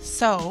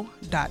so ...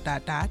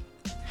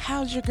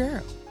 How's your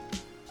girl?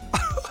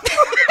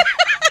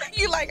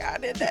 You like how I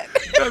did that?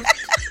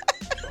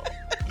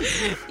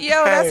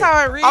 Yo, that's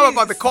how it reads. I'm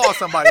about to call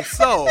somebody.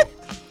 So,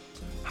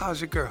 how's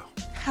your girl?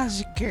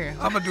 How's your girl?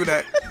 I'm gonna do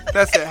that.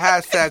 That's it.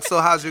 Hashtag.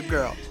 So how's your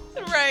girl?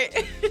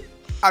 Right.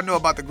 I know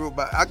about the group,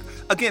 but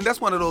again, that's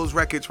one of those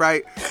records,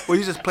 right, where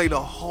you just play the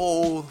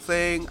whole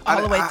thing.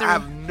 All the way through.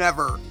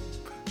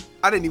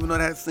 I didn't even know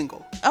that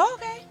single. Oh,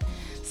 okay.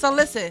 So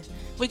listen,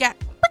 we got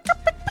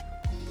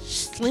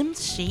Slim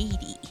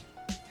Shady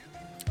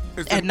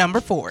at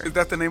number 4. Is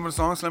that the name of the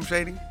song, Slim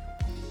Shady?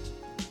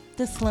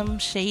 The Slim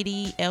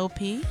Shady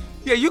LP.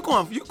 Yeah, you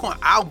going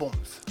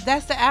albums.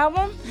 That's the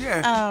album?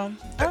 Yeah.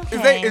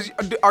 Okay.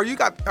 Are you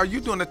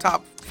doing the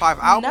top 5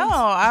 albums? No,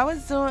 I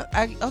was doing.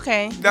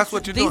 Okay. That's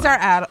what you're doing. These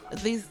are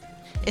these.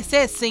 It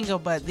says single,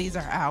 but these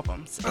are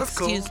albums. That's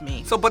Excuse cool.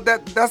 me. So, but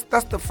that's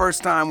the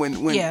first time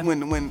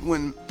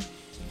when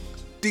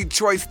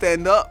Detroit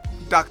Stand Up,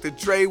 Dr.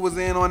 Dre was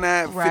in on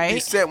that. Right. 50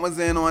 Cent was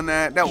in on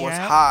that. That was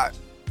Yeah. hot.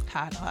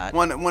 Hot.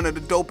 One of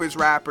the dopest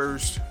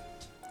rappers.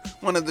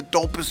 One of the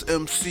dopest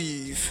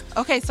MCs.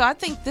 Okay, so I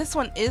think this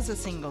one is a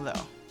single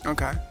though.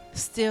 Okay.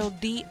 Still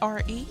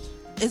DRE.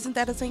 Isn't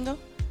that a single?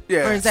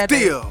 Yeah. Or is that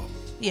Still.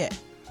 Yeah.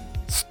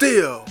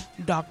 Still.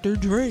 Dr.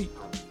 Dre.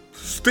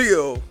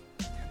 Still.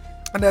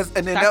 And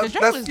Dr.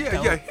 Dre was dope.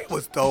 Yeah, he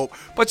was dope.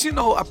 But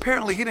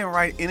apparently he didn't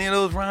write any of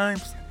those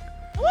rhymes.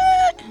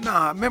 What?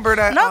 Nah, remember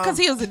that? No, because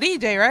he was a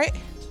DJ, right?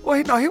 Well,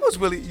 he was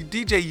really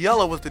DJ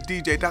Yellow was the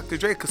DJ. Dr.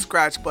 Dre could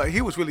scratch, but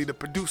he was really the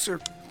producer.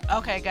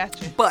 Okay,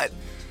 gotcha. But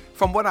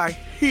from what I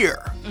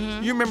hear,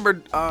 you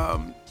remember,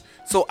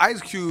 so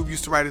Ice Cube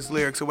used to write his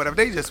lyrics or whatever.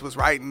 They just was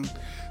writing.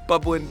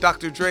 But when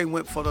Dr. Dre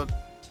went for the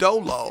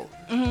Dolo,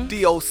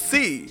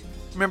 DOC,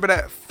 remember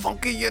that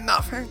funky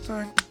enough?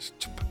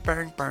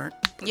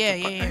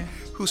 Yeah.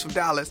 Who's from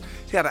Dallas?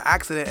 He had an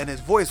accident and his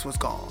voice was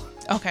gone.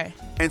 Okay.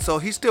 And so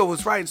he still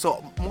was writing.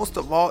 So most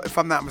of all, if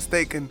I'm not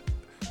mistaken,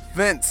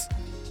 Vince,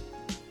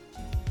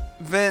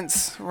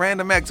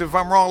 Random X, if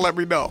I'm wrong, let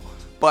me know.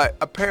 But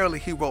apparently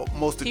he wrote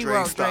most of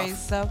Dre's stuff. Dre's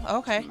stuff.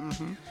 Okay. All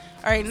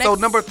right, next. So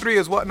number 3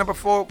 is what? Number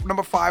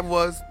 5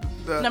 was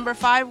the... Number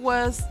 5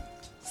 was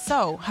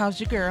So, How's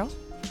Your Girl?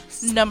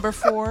 Number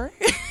 4,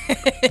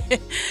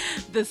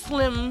 the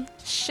Slim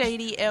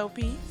Shady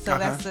LP. So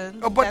that's a.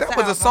 Oh, but that's that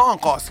was the a song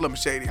called Slim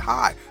Shady.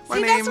 Hi, my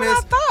See, name that's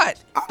is. what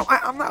I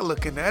thought. I'm not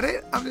looking at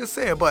it. I'm just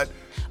saying, but.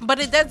 But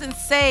it doesn't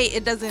say.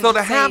 It doesn't. So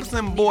the say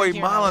Hampton Boy Near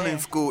Here Nor Modeling There.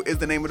 School is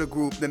the name of the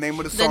group. The name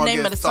of the The song name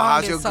of the is So song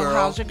How's is Your So Girl.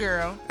 How's Your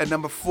Girl. And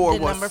number 4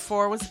 Then was. number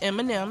 4 was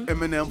Eminem.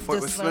 Eminem for the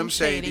it was Slim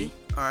Shady.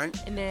 All right.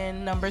 And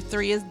then number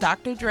 3 is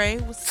Dr. Dre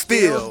was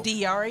Still.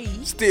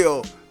 DRE.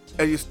 Still,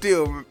 and you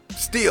still.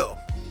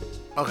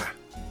 Okay.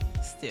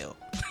 Still.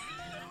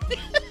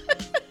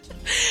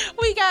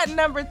 We got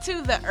number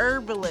 2, The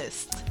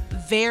Herbalist.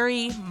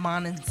 Very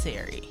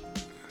Monastery.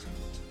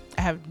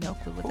 I have no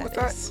clue what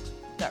that is.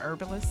 The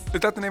Herbalist.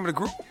 Is that the name of the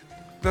group?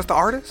 That's the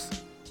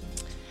artist?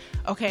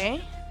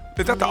 Okay.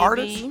 Is that the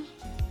artist?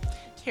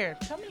 Here,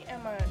 tell me,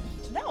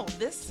 no,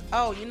 this,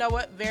 oh, you know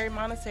what? Very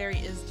Monastery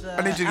is the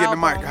I need you to get in the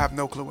mic. I have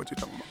no clue what you're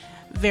talking about.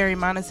 Very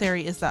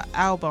Monastery is the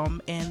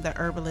album, and The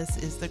Herbalist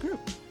is the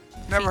group.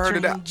 Never heard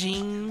of that.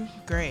 Jean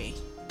Grey.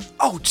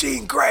 Oh,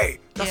 Jean Grey.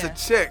 That's a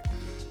chick.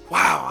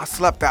 Wow, I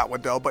slept that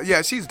one though. But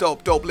yeah, she's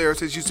dope. Dope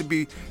lyricist. Used to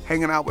be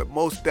hanging out with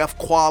Mos Def,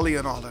 Quali,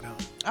 and all of them.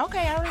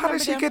 Okay, I remember. How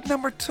did she get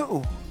number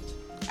 2?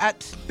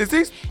 Is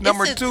these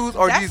number 2s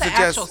or these are just? That's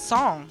the actual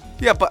song.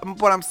 Yeah, but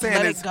what I'm saying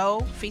Let is. It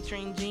Go,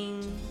 featuring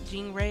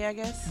Jean Grey, I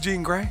guess.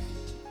 Jean Grey.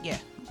 Yeah.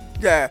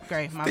 Yeah.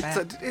 Grey, my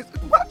bad.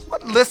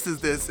 What list is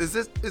this? Is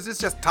this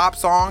just top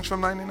songs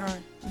from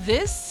 '99?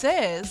 This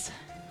says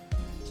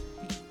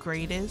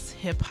greatest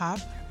hip hop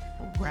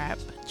rap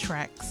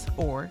tracks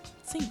or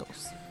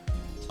singles.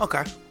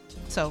 Okay.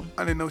 So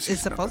I didn't know she's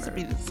it's supposed to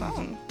be the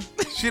song.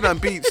 She done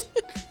beats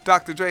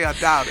Dr. Dre. I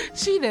doubt it.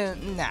 She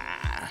didn't. Nah.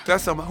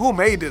 That's who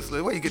made this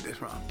list? Where you get this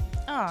from?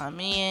 Oh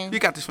man. You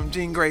got this from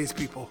Jean Grey's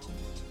people.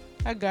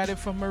 I got it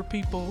from her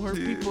people. Her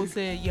people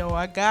said, "Yo,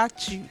 I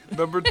got you."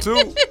 Number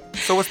 2.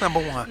 So what's number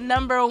 1?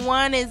 Number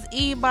 1 is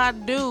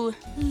Ibadu,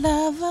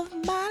 Love of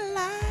My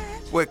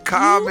Life. With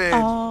Common. You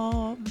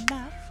are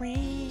my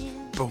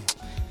friend. Boom.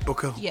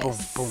 Boom.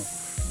 Yes. Boom.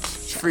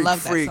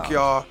 Love that Freak, song.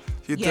 y'all.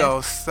 You Yeah.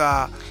 don't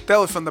stop. That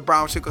was from the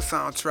Brown Sugar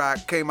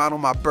soundtrack. Came out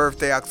on my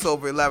birthday,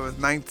 October 11th,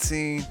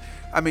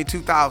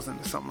 2000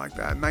 or something like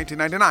that.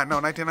 1999. No,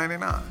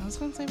 1999. I was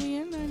gonna say we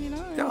in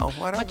 99. Yo,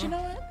 whatever. But you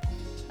know what?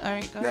 All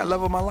right, go Yeah, ahead.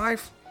 Love of My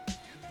Life.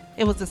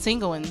 It was a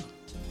single in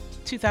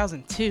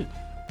 2002.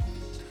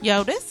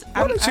 Yo, this.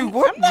 What list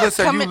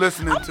are you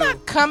listening I'm to?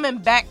 not coming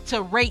back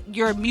to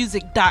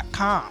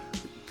rateyourmusic.com.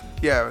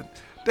 Yeah,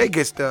 they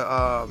get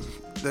the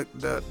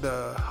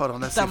hold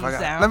on, let's see if I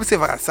got. Thumbs Let me see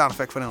if I got a sound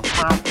effect for them.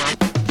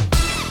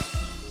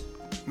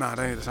 Nah,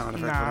 that ain't the sound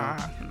effect for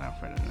them. Not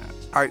for that.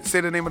 All right,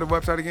 say the name of the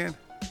website again.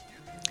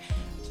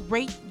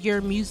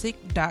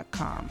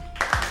 rateyourmusic.com.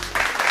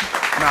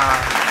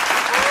 Nah.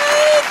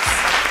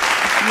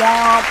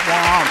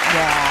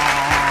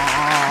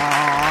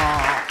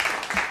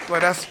 Well,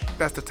 that's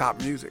the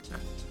top music.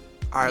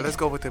 All right, let's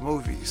go with the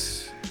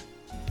movies.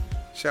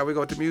 Shall we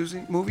go with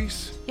the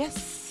movies?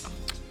 Yes.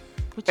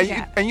 What you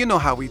got? And you know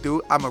how we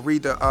do. I'm gonna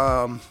read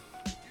the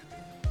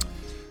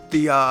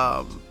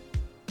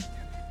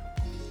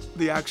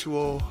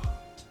actual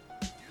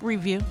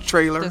Review.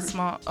 Trailer. The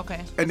small,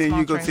 okay. And then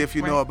you can see if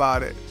you know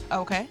about it.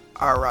 Okay.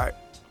 All right.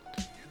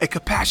 A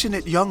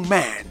compassionate young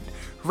man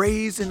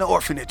raised in an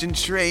orphanage and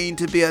trained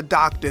to be a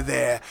doctor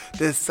there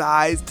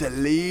decides to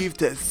leave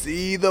to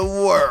see the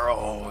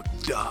world.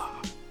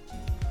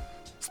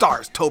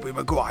 Stars Tobey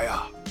Maguire.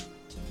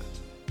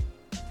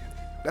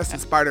 That's the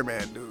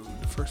Spider-Man, dude.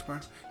 The first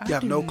part. You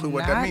have no clue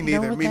what that means.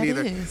 Me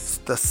neither. Is.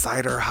 The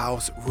Cider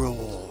House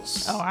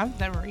Rules. Oh, I've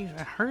never even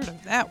heard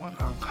of that one.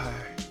 Okay.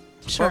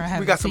 Sure, well, I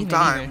haven't we got some seen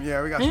time. it either.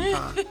 Yeah, we got some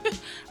time.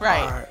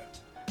 Right. All right.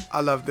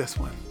 I love this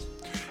one.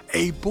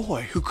 A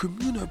boy who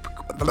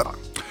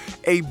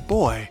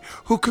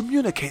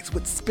communicates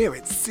with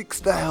spirits seeks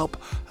the help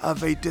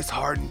of a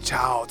disheartened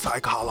child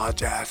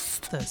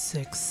psychologist. The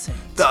Sixth Sense.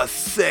 The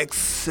Sixth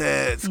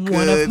Sense. One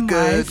Good, of my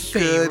good,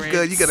 favorites. good,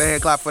 good. You get a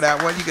hand clap for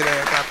that one. I'm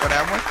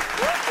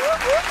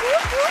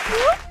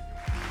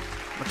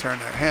gonna turn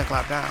that hand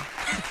clap down.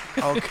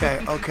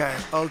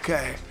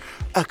 Okay.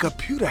 A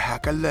computer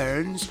hacker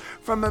learns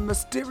from a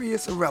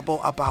mysterious rebel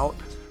about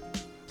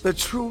the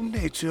true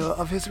nature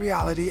of his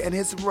reality and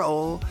his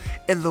role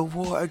in the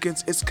war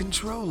against its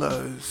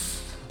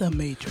controllers. The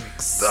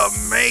Matrix.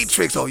 The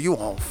Matrix. Oh, you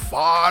on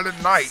fire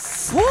tonight.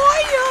 Fire!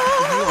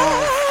 You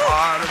on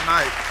fire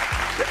tonight.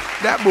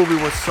 That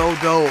movie was so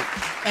dope.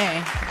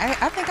 Hey,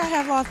 I think I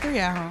have all three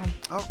at home.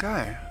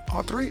 Okay.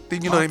 All three?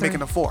 Then you know they're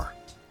making a 4.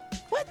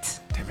 What?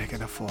 They're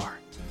making a 4.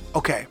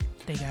 Okay.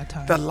 They got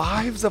time. The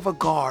lives of a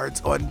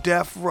guards on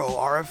death row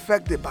are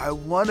affected by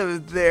one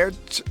of their...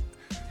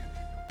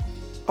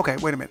 Okay,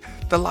 wait a minute.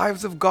 The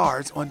lives of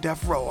guards on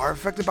death row are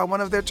affected by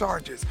one of their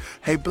charges.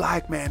 A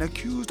black man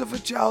accused of a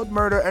child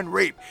murder and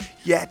rape,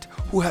 yet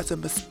who has a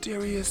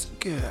mysterious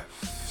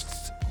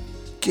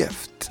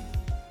gift.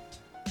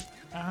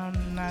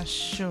 I'm not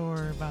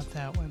sure about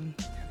that one.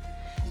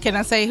 Can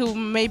I say who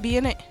may be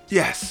in it?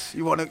 Yes.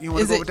 You wanna go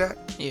with that?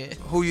 Yeah.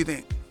 Who you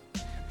think?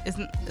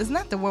 It's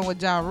not the one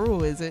with Ja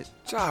Rule, is it?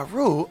 Ja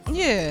Rule?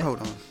 Yeah.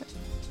 Hold on.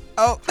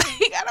 Oh,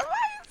 he got a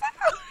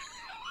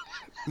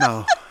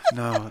No.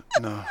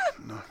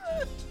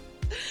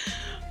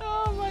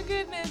 Oh my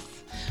goodness.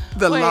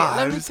 The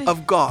lives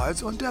of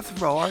guards on death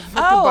row are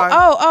affected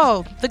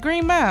by... The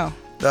Green Mile.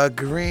 The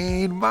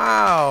Green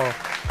Mile.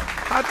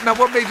 Now,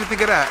 what made you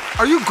think of that?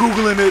 Are you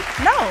Googling it?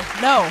 No,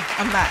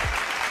 I'm not.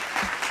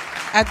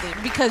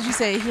 Because you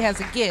say he has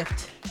a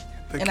gift.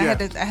 I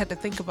had to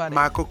think about it.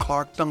 Michael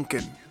Clark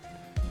Duncan.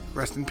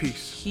 Rest in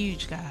peace.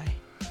 Huge guy.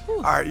 Whew.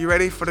 All right, you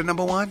ready for the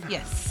number 1?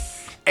 Yes.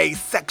 A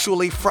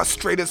sexually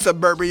frustrated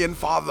suburban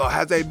father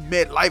has a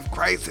midlife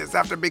crisis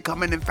after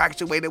becoming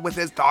infatuated with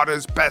his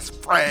daughter's best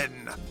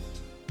friend.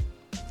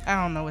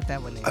 I don't know what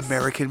that one is.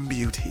 American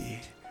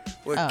Beauty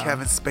with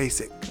Kevin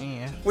Spacek.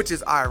 Yeah. Which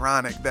is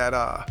ironic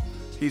that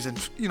he's in.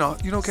 You know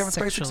Kevin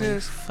Spacek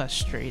is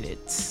frustrated.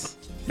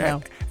 Yeah.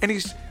 No. And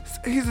he's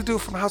a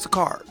dude from House of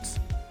Cards.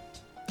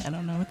 I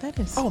don't know what that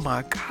is. Oh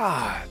my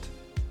God.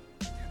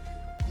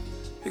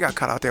 He got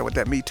caught out there with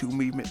that Me Too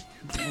movement,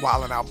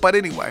 wilding out. But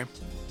anyway.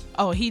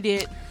 Oh, he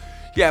did.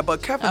 Yeah,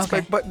 but Kevin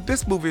Spacek. But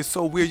this movie is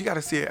so weird. You got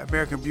to see it.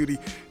 American Beauty.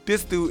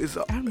 This dude is.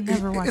 I've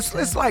never watched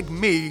that. It's like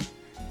me.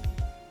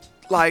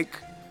 Like,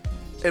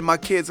 and my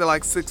kids are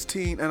like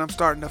 16, and I'm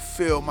starting to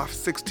feel my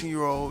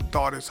 16-year-old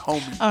daughter's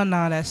homie. Oh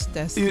no, that's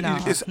no.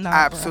 It's no,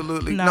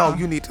 absolutely no. no.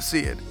 You need to see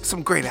it.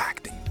 Some great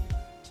acting.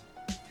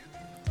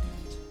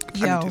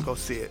 Yo, I need to go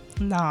see it.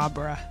 Nah,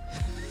 bruh.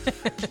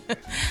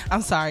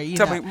 I'm sorry.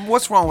 Tell me,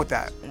 what's wrong with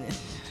that?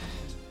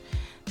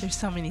 There's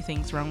so many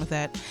things wrong with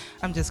that.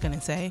 I'm just going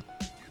to say,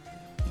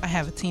 I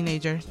have a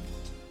teenager,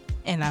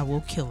 and I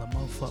will kill a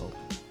mofo.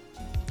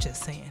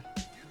 Just saying.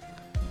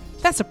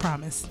 That's a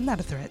promise, not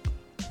a threat.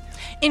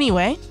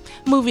 Anyway,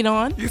 moving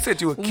on. You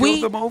said you would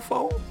kill the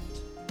mofo?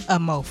 A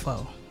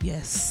mofo,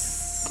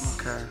 yes.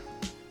 Okay.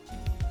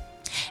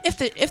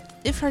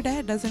 If her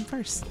dad doesn't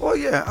first. Well,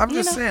 yeah, I'm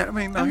just saying. I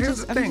mean,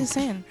 here's the thing. I'm just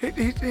saying.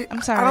 I'm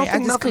I sorry. don't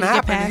think just nothing couldn't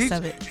happened. get past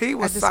of it. He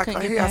was I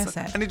couldn't get past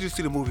that. I need you to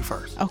see the movie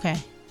first. Okay.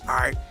 All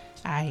right.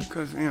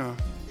 Because, you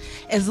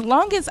as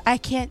long as I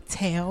can't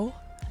tell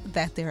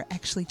that they're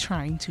actually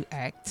trying to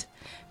act,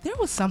 there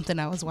was something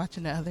I was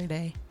watching the other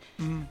day,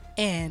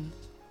 and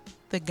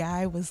the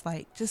guy was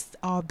like just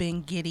all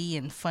being giddy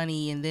and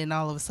funny, and then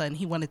all of a sudden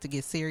he wanted to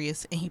get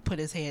serious, and he put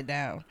his head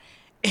down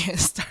and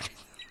started.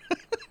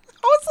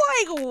 I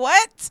was like,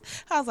 what?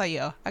 I was like,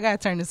 yo, I gotta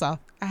turn this off.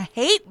 I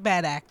hate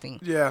bad acting.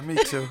 Yeah, me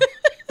too.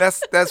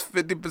 That's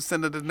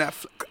 50% of the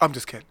Netflix. I'm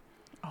just kidding.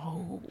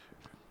 Oh.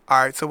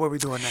 All right, so what are we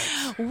doing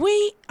next?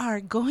 We are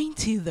going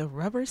to the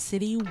Rubber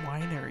City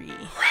Winery.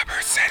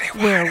 Rubber City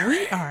Winery. Where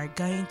we are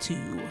going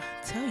to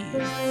tell you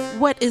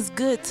what is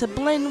good to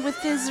blend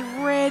with this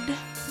red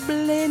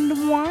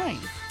blend wine.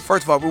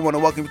 First of all, we want to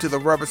welcome you to the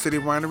Rubber City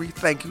Winery.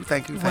 Thank you.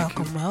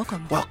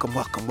 Welcome. Welcome.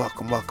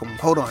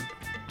 Hold on.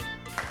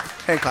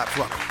 Hand claps,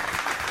 welcome.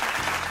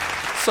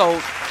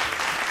 So,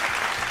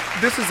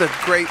 this is a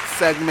great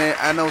segment.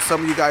 I know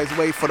some of you guys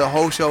wait for the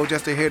whole show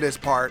just to hear this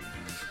part.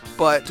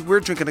 But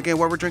we're drinking again.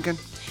 What we're drinking?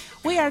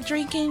 We are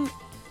drinking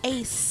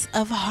Ace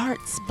of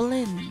Hearts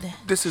blend.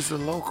 This is the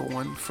local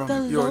one from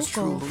The yours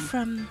local truly.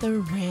 from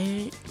the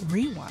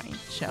ReWine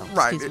show.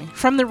 Right. Excuse me.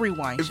 From the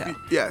ReWine show.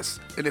 Yes.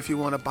 And if you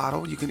want a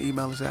bottle, you can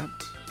email us at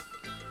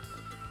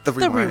the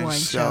ReWine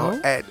ReWine Show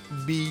Show at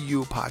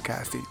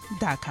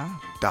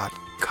bupodcasting.com.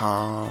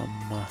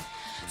 .com.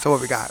 So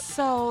what we got?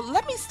 So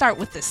let me start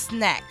with the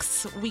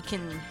snacks we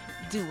can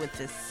do with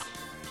this.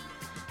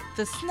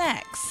 The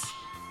snacks.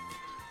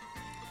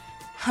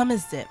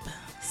 Hummus dip.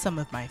 Some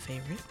of my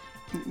favorite.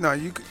 No,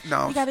 You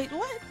got it.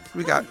 What?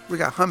 We got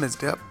hummus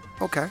dip.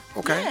 Okay.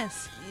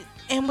 Yes.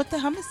 And with the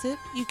hummus dip,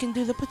 you can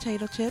do the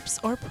potato chips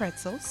or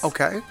pretzels.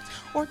 Okay.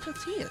 Or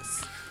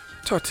tortillas.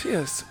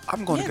 Tortillas.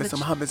 I'm going to get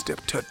some hummus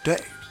dip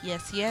today.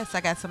 Yes.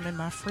 I got some in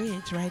my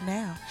fridge right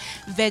now.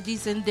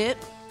 Veggies and dip.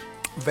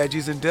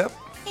 Veggies and dip.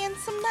 And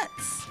some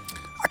nuts.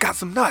 I got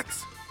some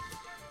nuts.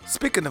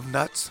 Speaking of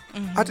nuts,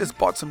 I just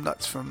bought some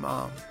nuts from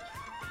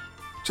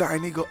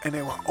Giant Eagle and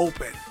they were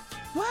open.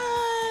 What?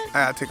 I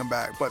gotta take them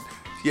back, but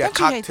yeah, Don't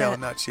you hate cocktail that?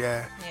 nuts,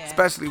 yeah. Yeah.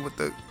 Especially with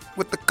the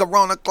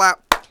Corona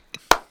clap.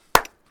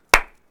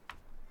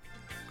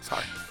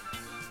 Sorry.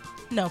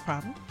 No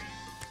problem.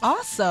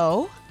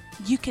 Also,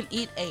 you can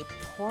eat a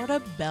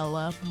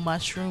portobello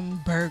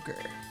mushroom burger.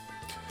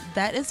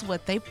 That is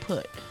what they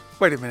put.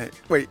 Wait a minute.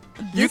 Wait.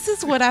 This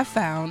is what I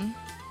found.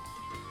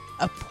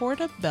 A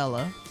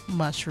portobello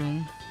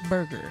mushroom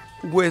burger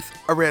With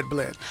a red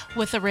blend.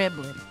 with a red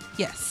blend.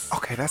 Yes.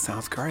 Okay, that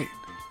sounds great.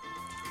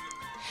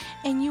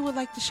 And you would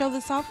like to show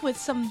this off with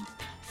some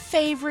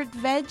favorite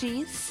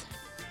veggies.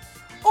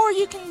 Or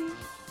you can,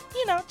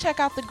 check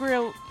out the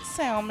grilled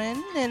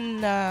salmon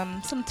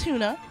and some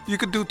tuna. You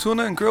could do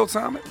tuna and grilled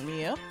salmon?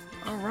 Yep.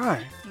 All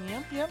right.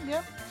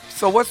 Yep.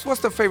 So what's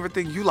the favorite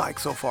thing you like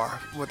so far,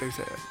 what they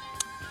said?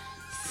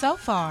 So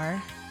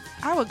far,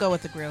 I would go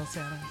with the grilled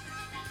salmon.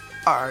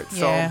 All right,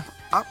 so Yeah.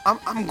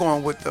 I'm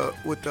going with the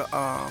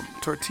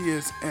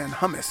tortillas and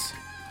hummus.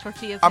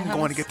 Tortillas I'm and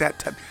going to hummus. get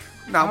that.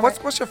 Now, All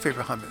what's your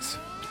favorite hummus?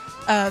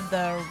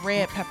 The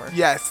red pepper.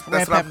 Yes, Red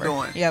that's what pepper. I'm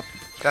doing. Yep.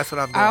 That's what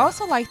I'm doing. I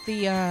also like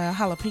the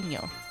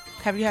jalapeno.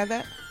 Have you had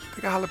that?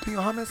 They got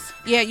jalapeno hummus?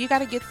 Yeah, you got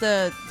to get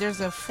there's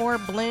a 4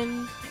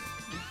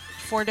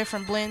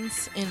 different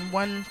blends in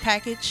one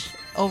package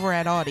over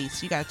at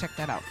Aldi's. You got to check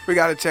that out. We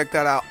got to check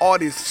that out. All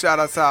these shout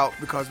us out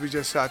because we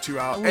just shout you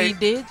out. We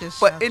did just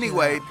But shout you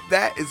anyway, out.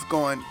 that is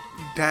going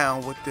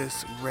down with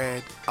this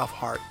red of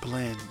heart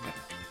blend.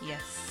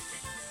 Yes.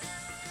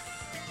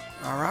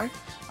 All right?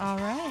 All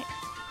right.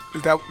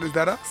 Is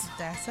that us?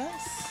 That's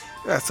us.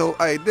 Yeah, so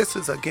this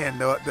is, again,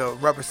 the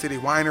Rubber City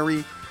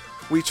Winery.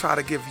 We try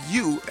to give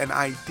you an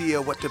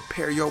idea what to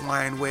pair your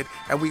wine with,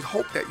 and we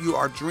hope that you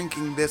are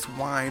drinking this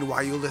wine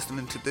while you're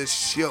listening to this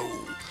show.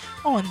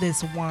 On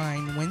this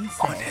Wine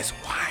Wednesday. On this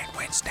Wine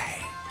Wednesday.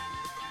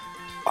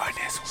 On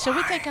this Should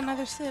we wine. take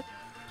another sip?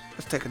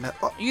 Let's take another.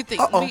 Oh, You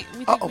think uh-oh. we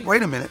think we-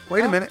 Wait a minute.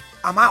 Wait a Oh. minute.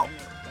 I'm out.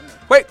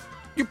 Wait.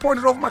 You poured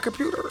it over my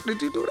computer.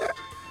 Did you do that?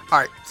 All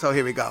right. So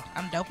here we go.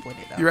 I'm dope with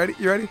it, though. You ready?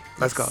 You ready?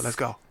 Let's Yes. go. Let's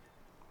go.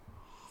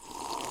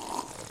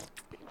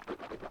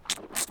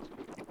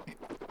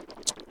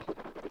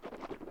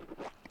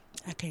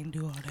 I can't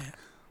do all that.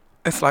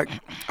 It's like,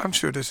 I'm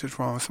sure this is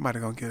wrong. Somebody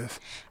gonna get us.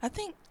 I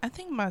think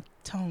my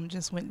tone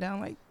just went down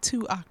like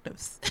 2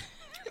 octaves.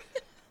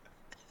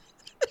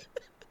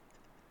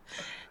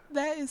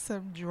 That is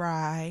some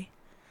dry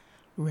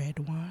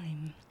red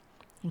wine,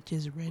 which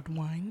is red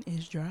wine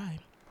is dry.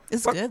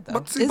 It's good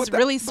though. see, It's but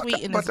really but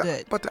sweet and it's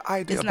good. But the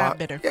idea It's about not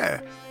bitter.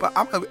 Yeah, but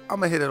I'm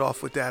gonna hit it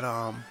off with that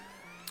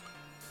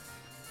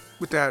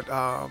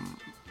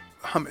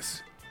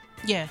hummus.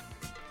 Yeah.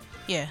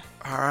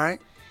 All right,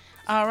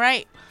 All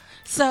right.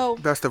 So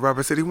that's the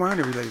Rubber City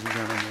Winery, ladies and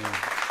gentlemen.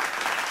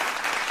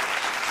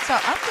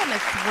 I'm gonna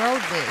throw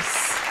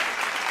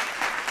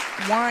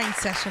this wine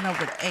session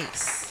over to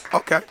Ace.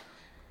 Okay.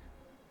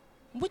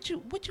 What you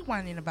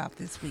whining about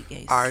this week,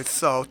 Ace? All right.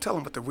 So tell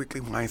them what the weekly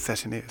wine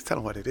session is. Tell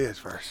them what it is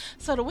first.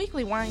 So the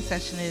weekly wine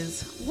session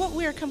is what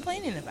we're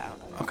complaining about.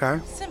 Okay.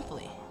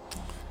 Simply. All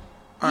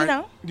right. You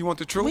know. You want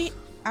the truth?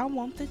 I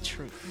want the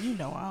truth. You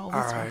know I always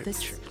All want right. the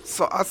truth.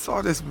 So I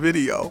saw this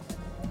video,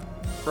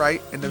 right?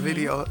 And the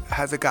video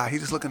has a guy. He's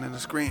just looking at the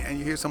screen, and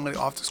you hear somebody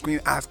off the screen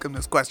ask him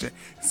this question.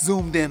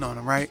 Zoomed in on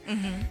him, right?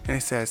 And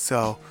he says,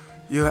 "So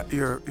you have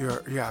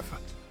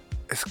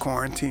it's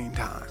quarantine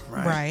time,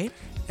 right? Right.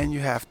 And you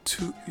have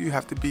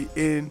to be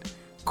in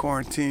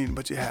quarantine,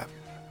 but you have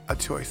a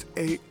choice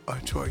A or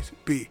choice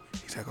B."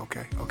 He's like,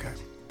 "Okay."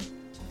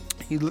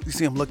 You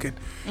see him looking,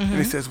 and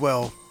he says,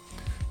 "Well,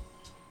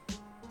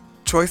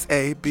 choice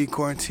A, be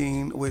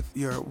quarantined with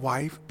your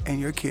wife and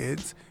your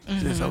kids." He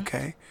says,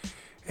 "Okay."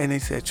 And he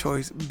said,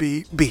 choice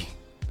B. He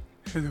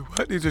said,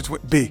 what? He just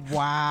went B.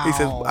 Wow. He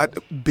says,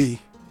 B.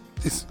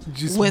 It's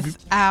just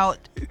Without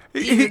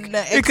even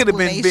the He could have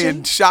been being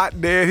explanation? shot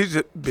there. He's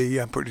just B.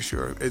 I'm pretty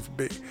sure it's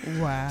B.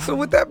 Wow. So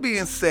with that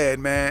being said,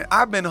 man,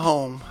 I've been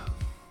home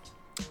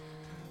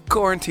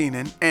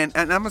quarantining, and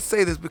I'm gonna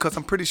say this because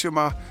I'm pretty sure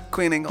my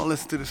queen ain't gonna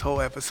listen to this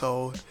whole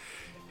episode.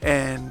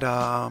 And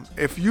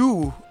if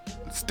you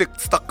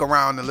stuck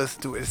around and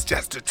listen to it, it's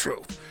just the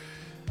truth.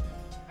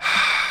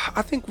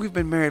 I think we've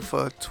been married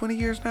for 20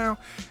 years now,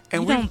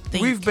 and You don't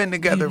think, we've been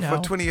together you for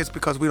know. 20 years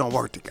because we don't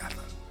work together.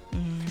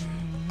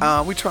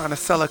 Mm-hmm. We trying to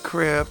sell a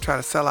crib, trying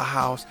to sell a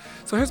house.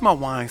 So here's my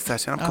wine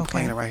session. I'm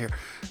complaining right here.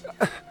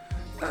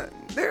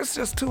 There's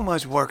just too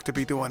much work to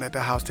be doing at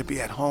the house to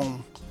be at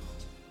home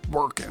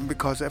working,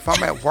 because if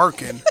I'm at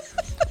working,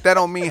 that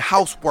don't mean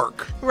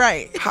housework.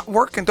 Right.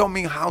 Working don't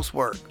mean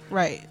housework.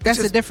 Right. That's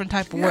just a different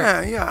type of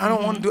work. Yeah. I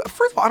don't want to do.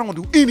 First of all, I don't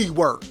want to do any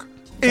work,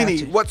 any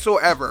Gotcha.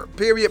 whatsoever.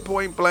 Period.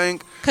 Point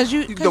blank. Because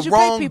you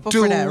pay people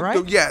for that,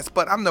 right? Yes,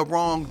 but I'm the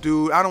wrong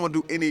dude. I don't want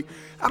to do any.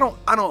 I don't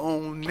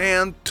own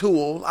nan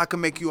tool. I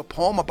can make you a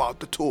poem about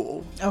the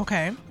tool.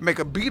 Okay. Make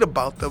a beat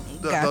about the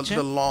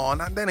Gotcha. lawn.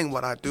 That ain't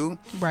what I do.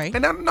 Right.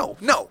 And no.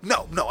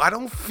 I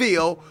don't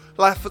feel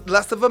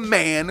less of a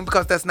man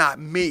because that's not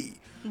me.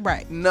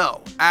 Right.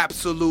 No,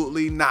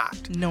 absolutely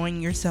not.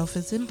 Knowing yourself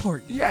is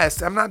important.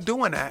 Yes, I'm not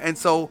doing that. And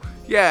so,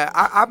 yeah,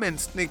 I've been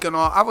sneaking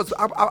off.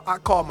 I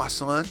called my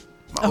son,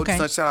 my oldest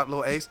son, shout out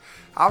little Ace.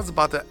 I was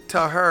about to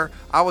tell her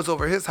I was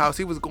over his house.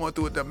 He was going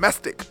through a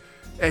domestic.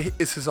 And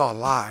this is all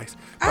lies.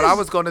 But I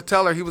was going to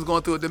tell her he was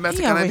going through a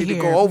domestic and I need to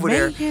go over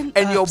there.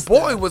 And your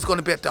boy was going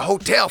to be at the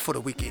hotel for the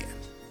weekend.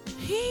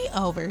 He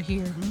over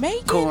here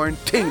making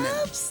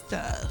Quarantining. up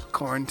stuff.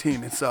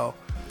 Quarantining,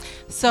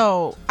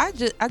 So I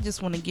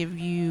just want to give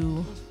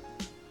you,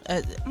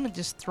 I'm gonna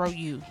just throw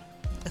you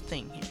a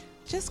thing here.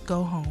 Just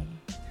go home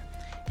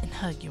and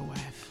hug your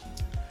wife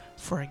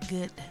for a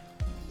good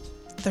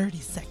 30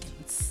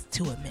 seconds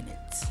to a minute.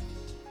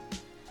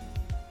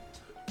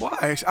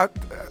 Why?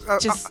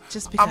 Just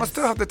because I'm gonna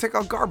still have to take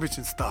out garbage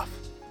and stuff.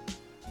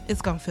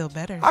 It's gonna feel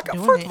better.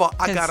 First of all,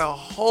 I got a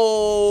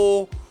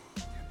whole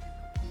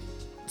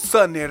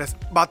son there that's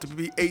about to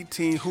be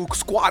 18 who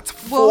squats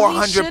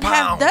 400 he should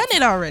pounds. have done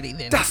it already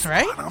then. That's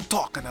right. what I'm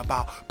talking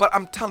about. But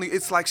I'm telling you,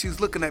 it's like she's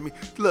looking at me.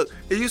 Look,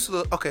 it used to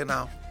look, okay,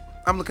 now,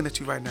 I'm looking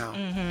at you right now.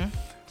 Mm-hmm.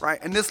 Right?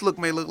 And this look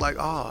may look like,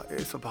 oh,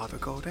 it's about to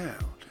go down.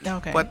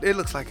 Okay. But it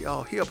looks like,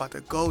 oh, he about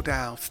to go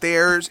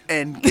downstairs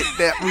and get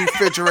that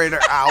refrigerator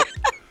out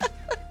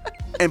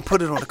and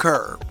put it on the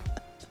curb.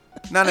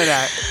 None of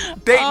that.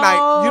 Date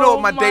night. You know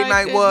what my date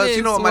night was?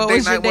 You know what my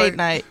date night was?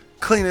 Night?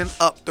 Cleaning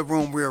up the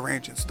room,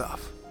 rearranging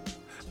stuff.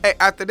 Hey,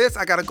 after this,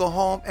 I got to go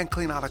home and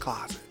clean out a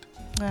closet.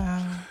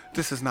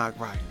 This is not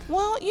right.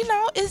 Well,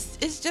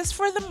 it's just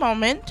for the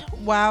moment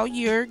while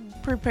you're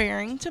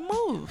preparing to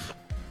move.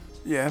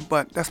 Yeah,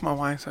 but that's my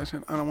wine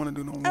session. I don't want to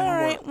do no more work. All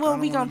right. Well,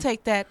 we're going to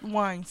take that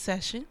wine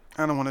session.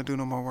 I don't want to do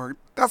no more work.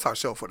 That's our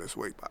show for this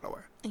week, by the way.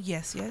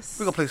 Yes.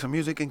 We're going to play some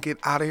music and get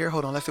out of here.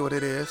 Hold on. Let's see what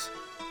it is.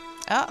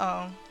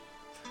 Uh-oh.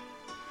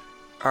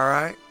 All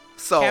right.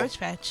 So, Cabbage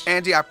Patch.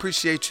 Angie, I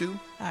appreciate you.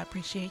 I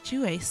appreciate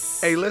you,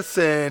 Ace. Hey,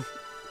 listen.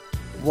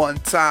 One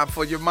time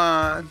for your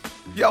mind.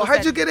 Yo,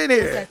 how'd you get in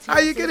here? How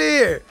you get in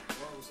here?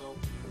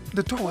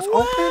 The door was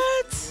open?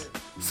 What?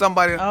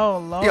 Somebody. Oh,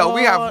 Lord. Yo,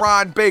 we have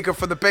Ron Baker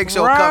for the Bake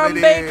Show Ron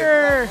coming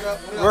Baker.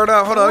 in. Word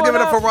up. Hold on. Give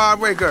it up for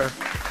Ron Baker.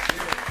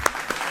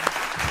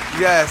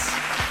 Yes.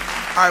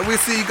 All right, we'll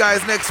see you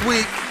guys next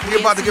week. We're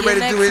about to get ready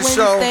to do his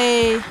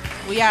Wednesday.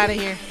 Show. We out of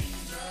here.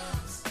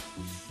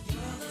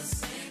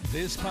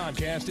 This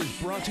podcast is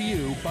brought to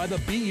you by the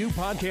BU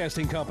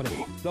Podcasting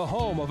Company, the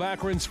home of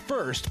Akron's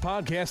first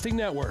podcasting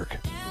network.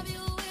 Have you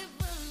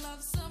ever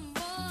loved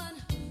someone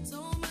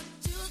so much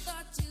you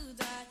thought you'd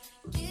die,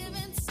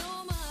 giving so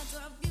much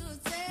of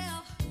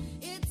yourself?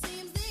 It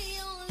seems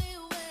the only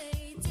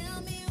way.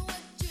 Tell me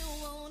what you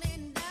want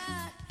and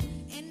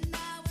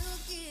I will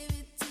give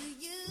it to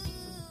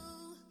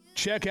you.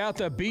 Check out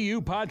the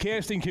BU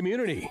Podcasting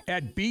community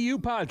at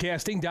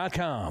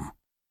bupodcasting.com.